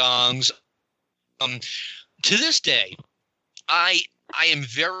ding-dongs. To this day, I am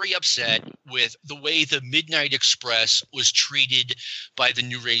very upset with the way the Midnight Express was treated by the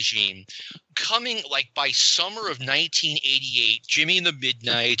new regime. Coming by summer of 1988, Jimmy and the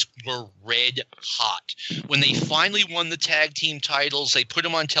Midnights were red hot. When they finally won the tag team titles, they put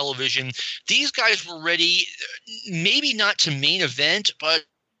them on television. These guys were ready, maybe not to main event, but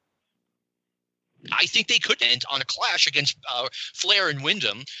I think they could end on a clash against Flair and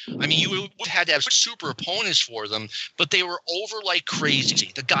Wyndham. I mean, you would have had to have super opponents for them, but they were over like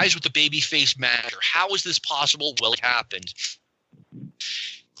crazy. The guys with the babyface matter. How is this possible? Well, it happened.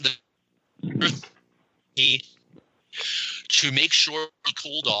 To make sure they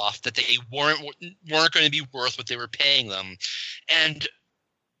cooled off, that they weren't going to be worth what they were paying them. And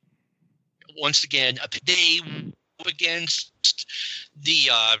once again, they were against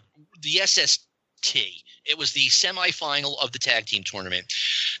the SST. It was the semifinal of the tag team tournament.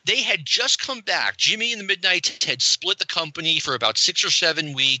 They had just come back. Jimmy and the Midnights had split the company for about 6 or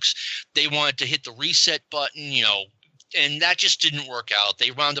 7 weeks. They wanted to hit the reset button, and that just didn't work out. They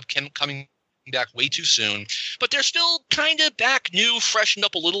wound up coming back way too soon. But they're still kind of back new, freshened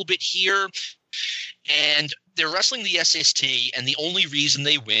up a little bit here. And they're wrestling the SST, and the only reason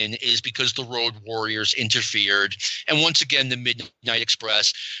they win is because the Road Warriors interfered. And once again, the Midnight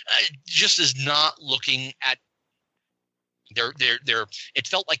Express just is not looking at their. It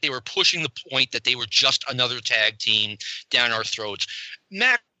felt like they were pushing the point that they were just another tag team down our throats.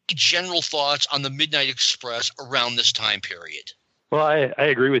 Mac, general thoughts on the Midnight Express around this time period? Well, I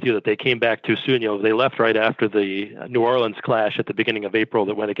agree with you that they came back too soon. They left right after the New Orleans clash at the beginning of April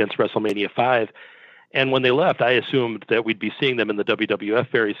that went against WrestleMania 5. And when they left, I assumed that we'd be seeing them in the WWF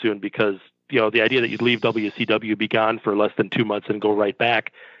very soon because, the idea that you'd leave WCW, be gone for less than 2 months and go right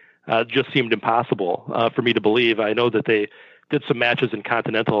back just seemed impossible for me to believe. I know that they did some matches in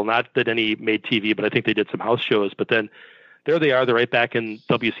Continental, not that any made TV, but I think they did some house shows. But then there they are, they're right back in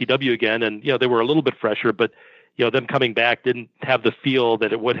WCW again. And, they were a little bit fresher, but, them coming back didn't have the feel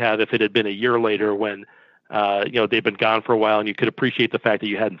that it would have if it had been a year later when, they'd been gone for a while and you could appreciate the fact that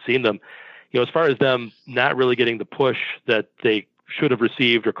you hadn't seen them. As far as them not really getting the push that they should have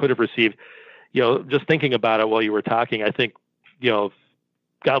received or could have received, just thinking about it while you were talking, I think,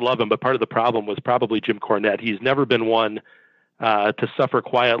 God love him, but part of the problem was probably Jim Cornette. He's never been one to suffer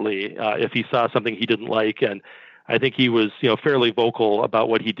quietly if he saw something he didn't like. And I think he was, fairly vocal about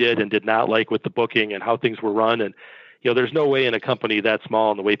what he did and did not like with the booking and how things were run. And, there's no way in a company that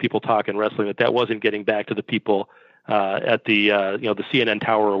small and the way people talk in wrestling that wasn't getting back to the people at the the CNN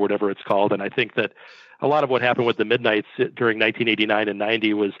Tower or whatever it's called. And I think that a lot of what happened with the Midnights during 1989 and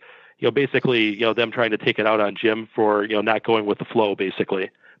 90 was, basically, them trying to take it out on Jim for, not going with the flow,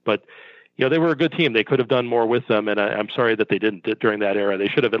 basically. But, they were a good team. They could have done more with them. And I'm sorry that they didn't during that era. They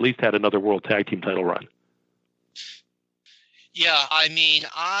should have at least had another World Tag Team title run. Yeah, I mean,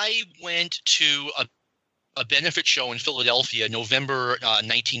 I went to a benefit show in Philadelphia, November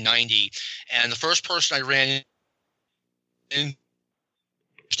 1990, and the first person I ran into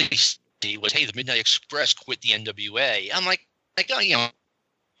was, hey, the Midnight Express quit the NWA. I'm like, oh,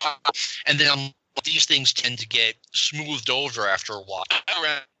 and then these things tend to get smoothed over after a while.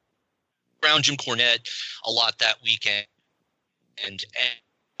 I around Jim Cornette a lot that weekend, and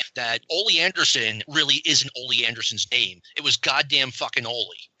that Ole Anderson really isn't Ole Anderson's name. It was goddamn fucking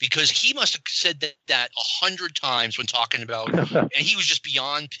Ole, because he must have said that 100 times when talking about, and he was just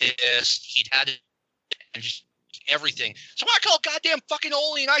beyond pissed. He'd had it and just everything. So I call goddamn fucking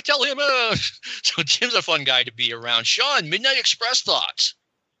Ole and I tell him, so Jim's a fun guy to be around. Sean, Midnight Express thoughts?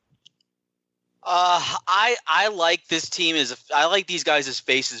 I like this team I like these guys as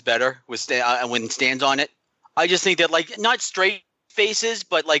faces better when Stan's on it. I just think that not straight faces,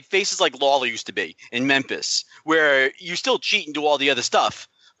 but faces like Lawler used to be in Memphis, where you still cheat and do all the other stuff,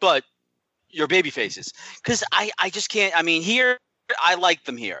 but you're baby faces. Because I just can't. I mean, here I like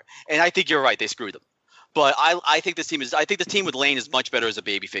them here, and I think you're right. They screwed them, but I think this team is. I think the team with Lane is much better as a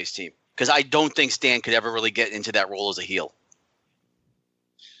babyface team, because I don't think Stan could ever really get into that role as a heel.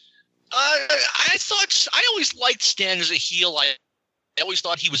 I always liked Stan as a heel. I always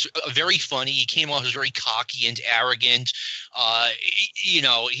thought he was very funny. He came off as very cocky and arrogant. He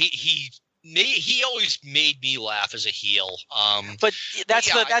he always made me laugh as a heel. But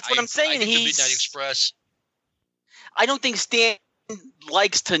that's what I'm saying. The Midnight Express. I don't think Stan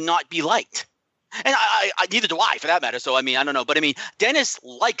likes to not be liked. And I neither do I, for that matter. So, I mean, I don't know. But, I mean, Dennis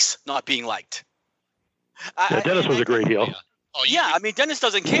likes not being liked. Dennis was a great heel. Yeah. Oh, I mean, Dennis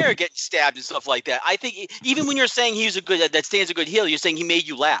doesn't care getting stabbed and stuff like that. I think even when you're saying that Stan's a good heel, you're saying he made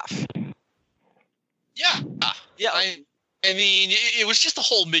you laugh. Yeah. Yeah. I mean, it was just the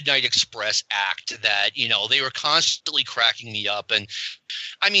whole Midnight Express act that, they were constantly cracking me up. And,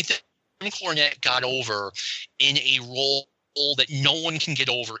 I mean, Jim Cornette got over in a role that no one can get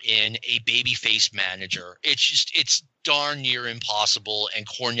over in, a babyface manager. It's darn near impossible, and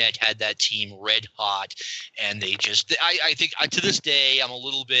Cornette had that team red hot, and they just I think to this day I'm a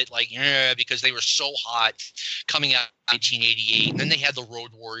little bit like because they were so hot coming out in 1988, and then they had the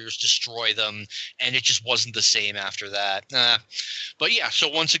Road Warriors destroy them, and it just wasn't the same after that. But yeah, so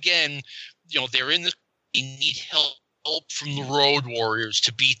once again, they're in this, they need help from the Road Warriors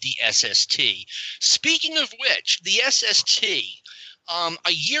to beat the SST. Speaking of which, the SST,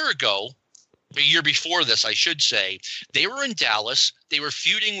 a year before this, I should say, they were in Dallas. They were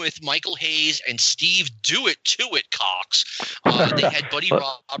feuding with Michael Hayes and Steve Do It To It Cox. They had Buddy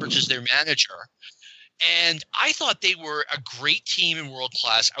Roberts as their manager. And I thought they were a great team in World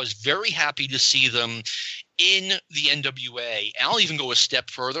Class. I was very happy to see them in the NWA. And I'll even go a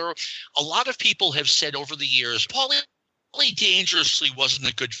step further. A lot of people have said over the years, Paulie Dangerously wasn't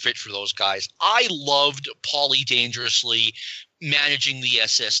a good fit for those guys. I loved Paulie Dangerously managing the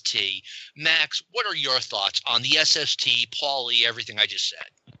SST. Max, what are your thoughts on the SST, Paulie, everything I just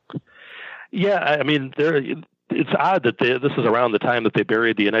said? Yeah, I mean, it's odd that this is around the time that they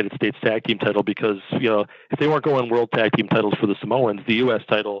buried the United States Tag Team title because, if they weren't going World Tag Team titles for the Samoans, the U.S.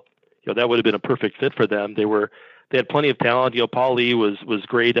 title, that would have been a perfect fit for them. They had plenty of talent. Paulie was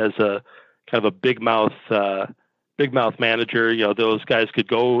great as a kind of a big mouth manager. Those guys could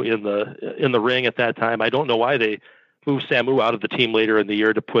go in the ring at that time. I don't know why they moved Samu out of the team later in the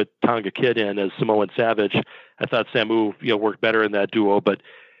year to put Tonga Kid in as Samoan Savage. I thought Samu, worked better in that duo, but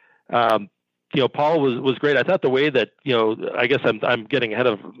Paul was great. I thought the way that, I guess I'm getting ahead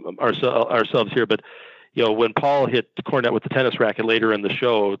of ourselves here, but when Paul hit Cornette with the tennis racket later in the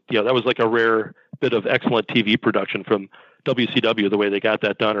show, that was like a rare bit of excellent TV production from WCW, the way they got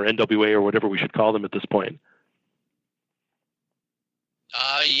that done, or NWA, or whatever we should call them at this point.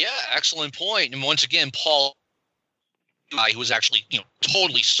 Yeah, excellent point. And once again, Paul, who was actually,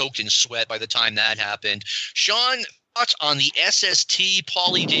 totally soaked in sweat by the time that happened. Sean, thoughts on the SST,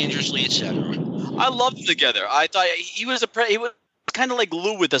 Paulie Dangerously, etc.? I loved them together. I thought he was kind of like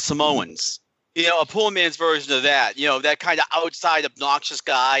Lou with the Samoans. A poor man's version of that. That kind of outside obnoxious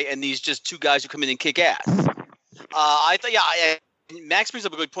guy, and these just two guys who come in and kick ass. I thought, Max brings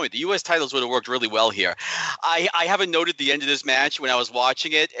up a good point. The U.S. titles would have worked really well here. I haven't noted the end of this match when I was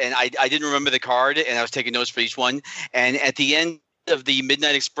watching it, and I didn't remember the card, and I was taking notes for each one. And at the end of the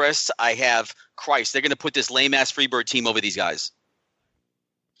Midnight Express, I have, Christ, they're going to put this lame-ass Freebird team over these guys.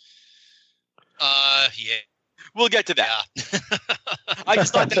 Yeah. We'll get to that. Yeah. I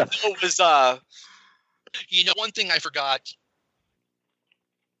just thought that was... one thing I forgot.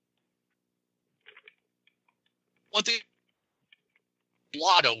 One thing...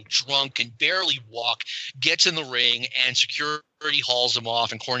 Blotto, drunk and barely walk, gets in the ring, and security hauls him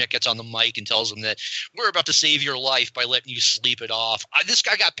off, and Cornette gets on the mic and tells him that we're about to save your life by letting you sleep it off. This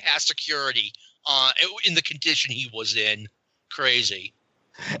guy got past security in the condition he was in. Crazy.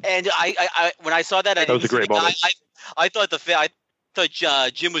 And I when I saw that, that was a great moment. I thought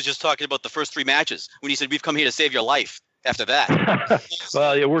Jim was just talking about the first three matches when he said, "We've come here to save your life." After that,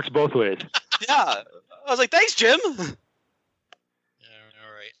 well, it works both ways. Yeah, I was like, "Thanks, Jim."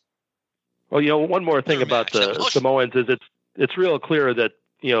 Well, one more thing about the Samoans is it's real clear that,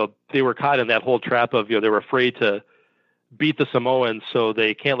 they were caught in that whole trap of, they were afraid to beat the Samoans, so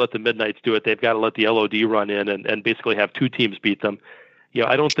they can't let the Midnights do it. They've got to let the LOD run in and basically have two teams beat them.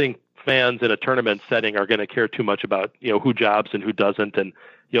 I don't think fans in a tournament setting are going to care too much about, who jobs and who doesn't, and,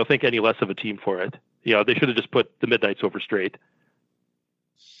 think any less of a team for it. They should have just put the Midnights over straight.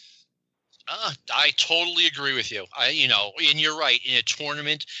 I totally agree with you. And you're right. In a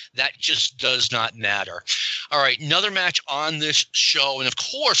tournament, that just does not matter. All right, another match on this show, and of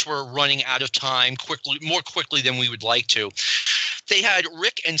course, we're running out of time more quickly than we would like to. They had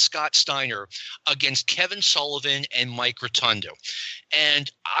Rick and Scott Steiner against Kevin Sullivan and Mike Rotundo.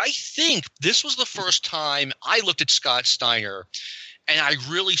 And I think this was the first time I looked at Scott Steiner, and I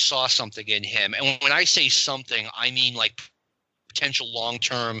really saw something in him. And when I say something, I mean like potential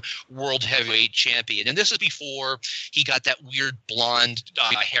long-term world heavyweight champion. And this is before he got that weird blonde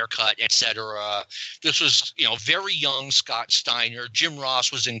haircut, etc. This was, very young Scott Steiner. Jim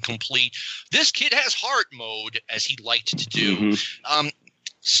Ross was incomplete. This kid has heart mode, as he liked to do. Mm-hmm.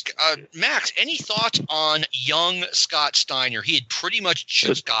 Max, any thoughts on young Scott Steiner? He had pretty much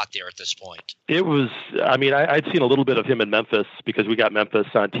just got there at this point. It was, I'd seen a little bit of him in Memphis because we got Memphis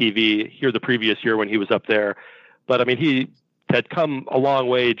on TV here the previous year when he was up there. But, he had come a long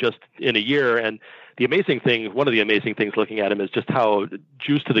way just in a year. And one of the amazing things looking at him is just how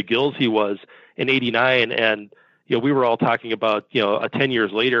juiced to the gills he was in '89. And, we were all talking about, 10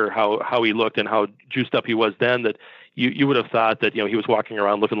 years later, how he looked and how juiced up he was then, that you would have thought that, he was walking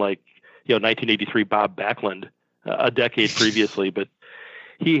around looking like, 1983 Bob Backlund a decade previously. But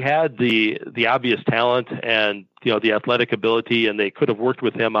he had the obvious talent and, the athletic ability, and they could have worked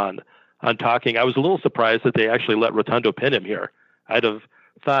with him on talking. I was a little surprised that they actually let Rotundo pin him here. I'd have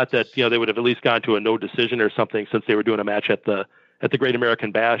thought that, they would have at least gone to a no decision or something, since they were doing a match at the Great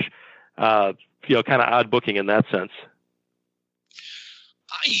American Bash. Kind of odd booking in that sense.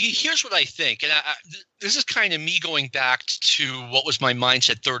 Here's what I think, and this is kind of me going back to what was my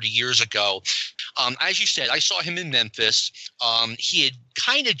mindset 30 years ago. As you said, I saw him in Memphis. He had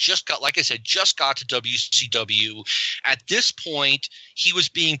kind of just got to WCW. At this point, he was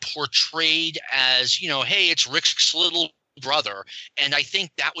being portrayed as, hey, it's Rick's little brother, and I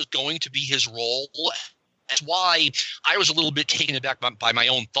think that was going to be his role. That's why I was a little bit taken aback by my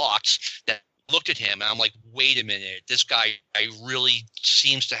own thoughts. That looked at him and I'm like, wait a minute, this guy really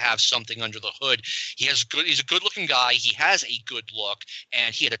seems to have something under the hood. He's a good looking guy. He has a good look,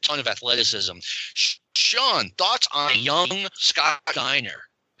 and he had a ton of athleticism. Sean, thoughts on young Scott Steiner?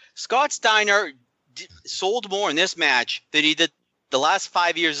 Scott Steiner sold more in this match than he did the last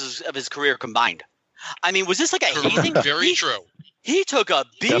 5 years of his career combined. Was this like a hazing? Very true. He took a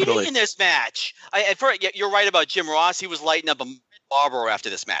beating Definitely. in this match. You're right about Jim Ross. He was lighting up a Barbaro after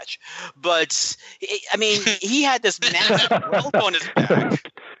this match. But, he had this massive welt on his back.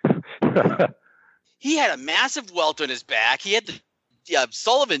 He had a massive welt on his back. He had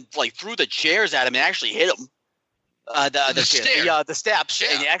Sullivan threw the chairs at him and actually hit him. The steps,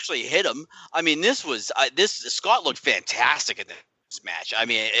 and he actually hit him. This was Scott looked fantastic in this match.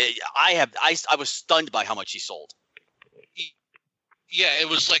 I was stunned by how much he sold. Yeah, it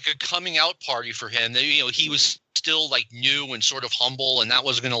was like a coming out party for him. He was still new and sort of humble, and that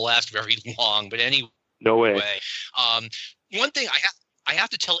wasn't going to last very long. But anyway, no way. One thing I have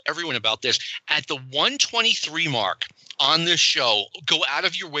to tell everyone about this: at the 123 mark on this show, go out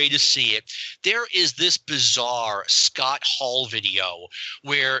of your way to see it. There is this bizarre Scott Hall video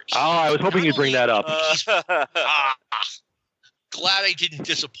where I was hoping you'd bring that up. Glad I didn't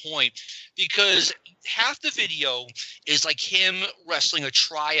disappoint, because half the video is him wrestling a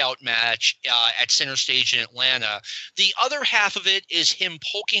tryout match at Center Stage in Atlanta. The other half of it is him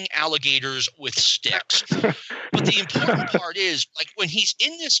poking alligators with sticks. But the important part is, when he's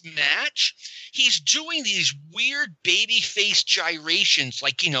in this match, he's doing these weird babyface gyrations,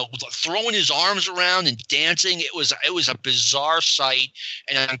 throwing his arms around and dancing. It was a bizarre sight,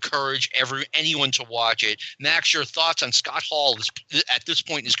 and I encourage anyone to watch it. Max, your thoughts on Scott Hall at this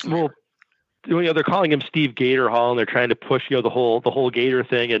point in his career? Well, they're calling him Steve Gator Hall, and they're trying to push, the whole Gator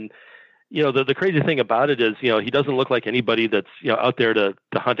thing. And, the crazy thing about it is, he doesn't look like anybody that's, out there to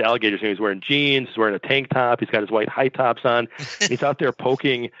hunt alligators. He's wearing jeans, he's wearing a tank top, he's got his white high tops on, and he's out there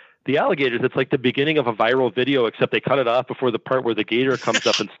poking the alligators. It's like the beginning of a viral video, except they cut it off before the part where the gator comes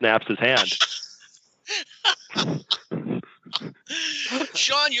up and snaps his hand.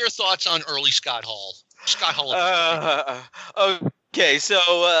 Sean, your thoughts on early Scott Hall? Scott Hall. Okay,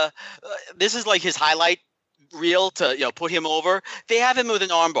 so this is his highlight reel to put him over. They have him with an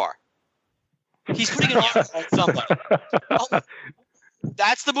armbar. He's putting an arm on somebody.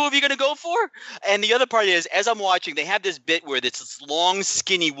 That's the move you're going to go for? And the other part is, as I'm watching, they have this bit where it's this long,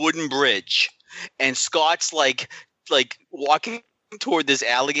 skinny wooden bridge, and Scott's walking toward this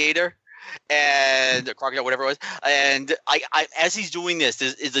alligator and a crocodile, whatever it was. And I as he's doing this,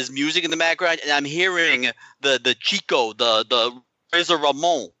 there's music in the background, and I'm hearing the Chico, the Razor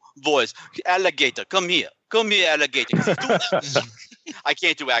Ramon voice, alligator, come here, alligator. I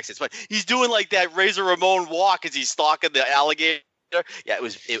can't do accents, but he's doing that Razor Ramon walk as he's stalking the alligator. Yeah,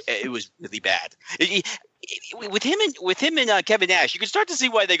 it was really bad. With him and Kevin Nash, you can start to see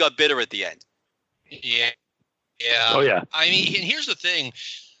why they got bitter at the end. Yeah. Oh yeah. And here's the thing.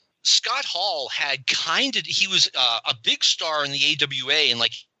 Scott Hall he was a big star in the AWA in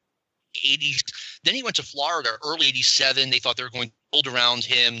 80s. Then he went to Florida early 87. They thought they were going around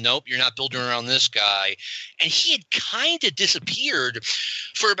him. Nope, you're not building around this guy. And he had kind of disappeared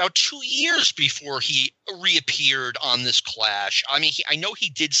for about 2 years before he reappeared on this Clash. I mean, I know he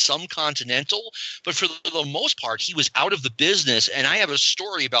did some Continental, but for the most part, he was out of the business. And I have a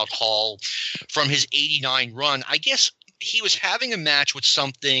story about Hall from his 89 run. I guess he was having a match with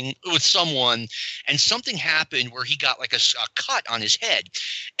someone, and something happened where he got like a cut on his head.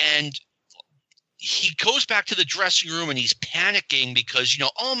 And he goes back to the dressing room and he's panicking because,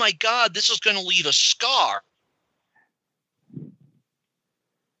 oh my God, this is going to leave a scar.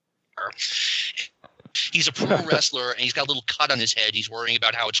 He's a pro wrestler and he's got a little cut on his head. He's worrying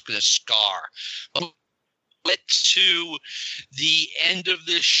about how it's going to scar. But to the end of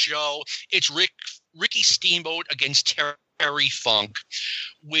this show, it's Ricky Steamboat against Terry Funk,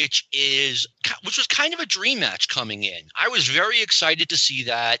 which was kind of a dream match coming in. I was very excited to see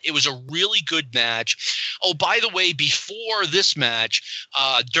that. It was a really good match. Oh, by the way, before this match,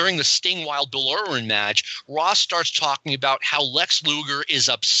 during the Sting Wild Bill Irwin match, Ross starts talking about how Lex Luger is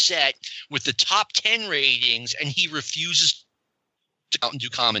upset with the top 10 ratings and he refuses to come out and do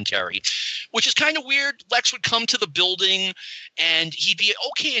commentary, which is kind of weird. Lex would come to the building and he'd be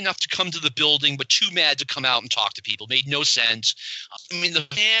okay enough to come to the building, but too mad to come out and talk to people. Made no sense. I mean, the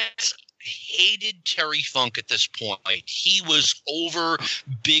fans hated Terry Funk at this point. He was over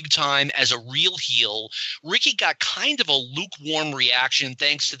big time as a real heel. Ricky got kind of a lukewarm reaction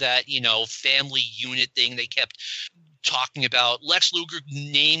thanks to that, family unit thing they kept talking about. Lex Luger's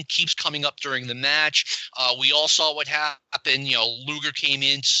name keeps coming up during the match. We all saw what happened. Luger came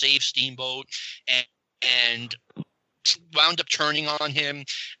in to save Steamboat and wound up turning on him. And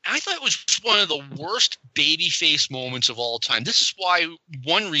I thought it was one of the worst babyface moments of all time. This is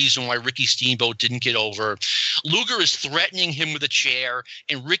one reason why Ricky Steamboat didn't get over. Luger is threatening him with a chair,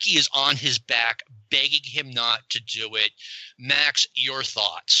 and Ricky is on his back, begging him not to do it. Max, your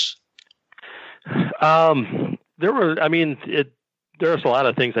thoughts? There's a lot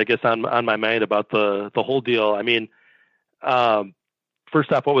of things, I guess, on my mind about the whole deal. I mean,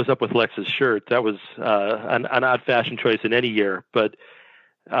 first off, what was up with Lex's shirt? That was an odd fashion choice in any year. But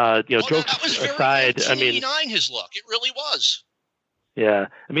jokes that was very aside, I mean, his look. It really was. Yeah,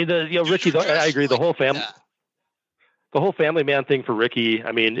 I mean, Ricky. I agree. The whole family man thing for Ricky.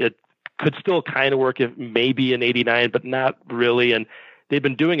 I mean, it could still kind of work if maybe in '89, but not really. And they'd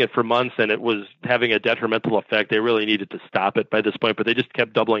been doing it for months and it was having a detrimental effect. They really needed to stop it by this point, but they just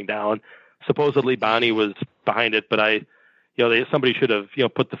kept doubling down. Supposedly Bonnie was behind it, but somebody should have,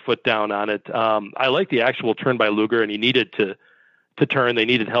 put the foot down on it. I like the actual turn by Luger, and he needed to turn. They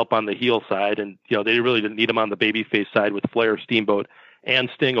needed help on the heel side, and, they really didn't need him on the babyface side with Flair, Steamboat, and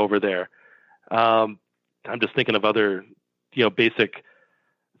Sting over there. I'm just thinking of other, basic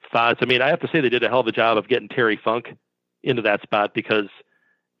thoughts. I mean, I have to say they did a hell of a job of getting Terry Funk into that spot because,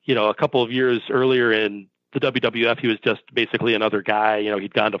 a couple of years earlier in the WWF, he was just basically another guy.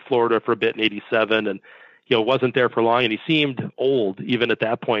 He'd gone to Florida for a bit in '87 and, wasn't there for long, and he seemed old even at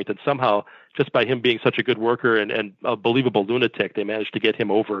that point. And somehow, just by him being such a good worker and a believable lunatic, they managed to get him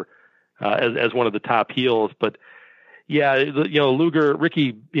over as one of the top heels. But yeah, Luger,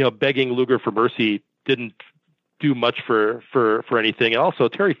 Ricky, begging Luger for mercy didn't do much for anything. And also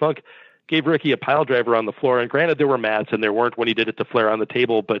Terry Funk gave Ricky a pile driver on the floor. And granted, there were mats and there weren't when he did it to Flair on the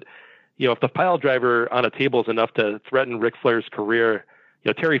table. But, if the pile driver on a table is enough to threaten Ric Flair's career,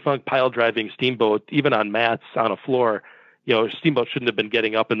 Terry Funk pile driving Steamboat, even on mats on a floor, Steamboat shouldn't have been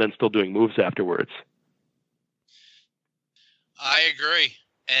getting up and then still doing moves afterwards. I agree.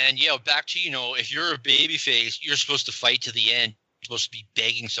 And, back to, if you're a babyface, you're supposed to fight to the end. You're supposed to be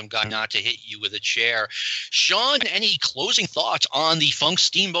begging some guy not to hit you with a chair. Sean, any closing thoughts on the Funk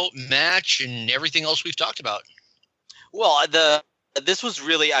Steamboat match and everything else we've talked about? Well, this was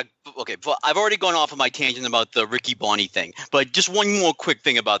really okay. I've already gone off of my tangent about the Ricky Bonnie thing, but just one more quick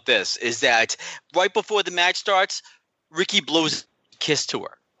thing about this is that right before the match starts, Ricky blows a kiss to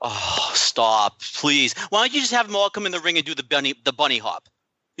her. Oh, stop, please! Why don't you just have them all come in the ring and do the bunny hop?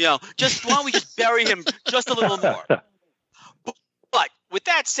 Why don't we just bury him just a little more? But with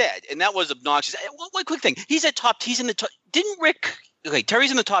that said, and that was obnoxious. One quick thing: he's in the top. Didn't Rick? Okay,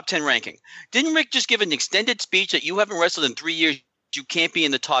 Terry's in the top 10 ranking. Didn't Rick just give an extended speech that you haven't wrestled in 3 years? You can't be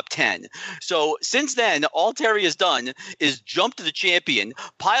in the top 10. So since then, all Terry has done is jump to the champion,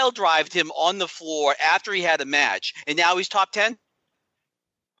 pile drived him on the floor after he had a match, and now he's top 10?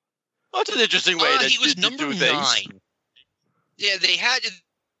 That's an interesting way to he was to number do things. 9. Yeah, they had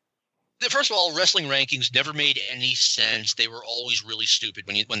 – first of all, wrestling rankings never made any sense. They were always really stupid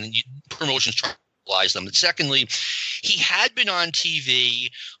when promotions tried to utilize them. And secondly, he had been on TV.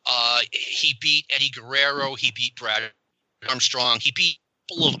 He beat Eddie Guerrero. He beat Brad Armstrong. He beat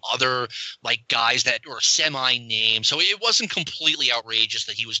a couple of other like guys that were semi-named, so it wasn't completely outrageous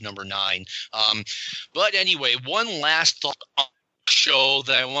that he was number 9. But anyway, one last thought on the show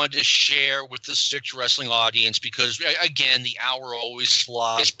that I wanted to share with the Stitch Wrestling audience, because again, the hour always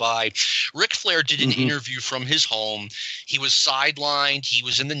flies by. Ric Flair did an interview from his home. He was sidelined. He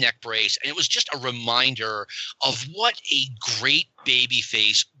was in the neck brace, and it was just a reminder of what a great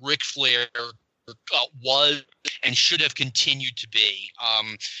babyface Ric Flair was and should have continued to be.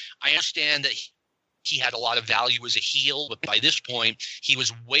 I understand that he had a lot of value as a heel, but by this point, he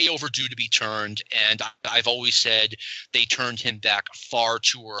was way overdue to be turned, and I've always said they turned him back far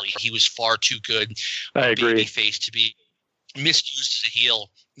too early. He was far too good a babyface to be misused as a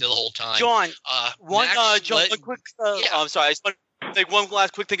heel the whole time. John, one quick I'm sorry, I just want to make one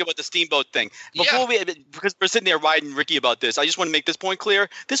last quick thing about the Steamboat thing. Because we're sitting there riding Ricky about this, I just want to make this point clear.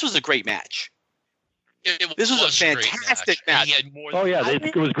 This was a great match. This was a fantastic match.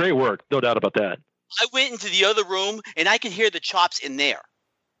 It was great work, no doubt about that. I went into the other room and I could hear the chops in there.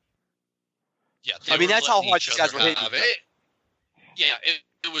 Yeah, I mean that's how hard these guys were hitting.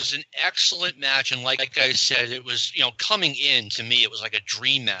 It was an excellent match, and like I said, it was, coming in to me, it was like a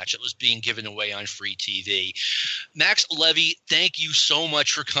dream match. It was being given away on free TV. Max Levy, thank you so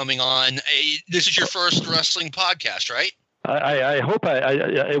much for coming on. This is your first wrestling podcast, right? I hope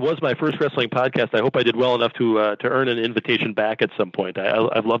it was my first wrestling podcast. I hope I did well enough to earn an invitation back at some point.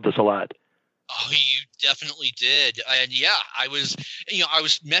 I've loved this a lot. Oh, you definitely did. And I was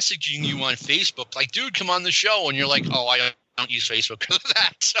messaging you on Facebook like, dude, come on the show. And you're like, oh, I don't use Facebook because of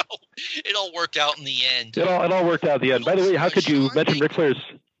that. So it all worked out in the end. It all worked out in the end. By the way, how could you mention Ric Flair's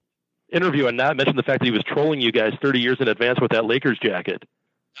interview and not mention the fact that he was trolling you guys 30 years in advance with that Lakers jacket?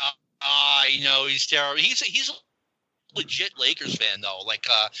 I know, he's terrible. He's a legit Lakers fan, though. Like,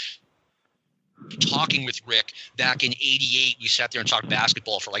 talking with Rick back in '88, we sat there and talked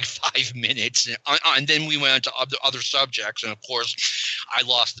basketball for like 5 minutes, and then we went on to other subjects. And of course, I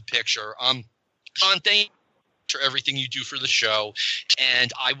lost the picture. John, thank you for everything you do for the show.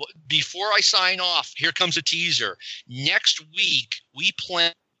 And before I sign off, here comes a teaser. Next week, we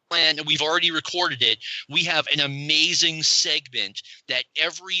plan, and we've already recorded it. We have an amazing segment that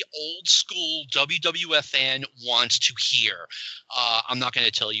every old school WWF fan wants to hear. I'm not going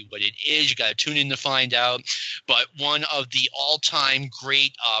to tell you what it is. You got to tune in to find out. But one of the all-time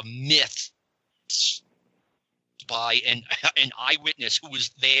great myths by an eyewitness who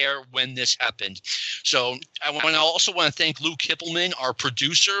was there when this happened. So I also want to thank Lou Kipilman, our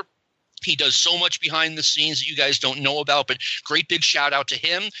producer. He does so much behind the scenes that you guys don't know about, but great big shout out to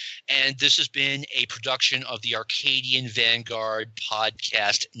him. And this has been a production of the Arcadian Vanguard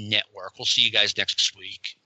Podcast Network. We'll see you guys next week.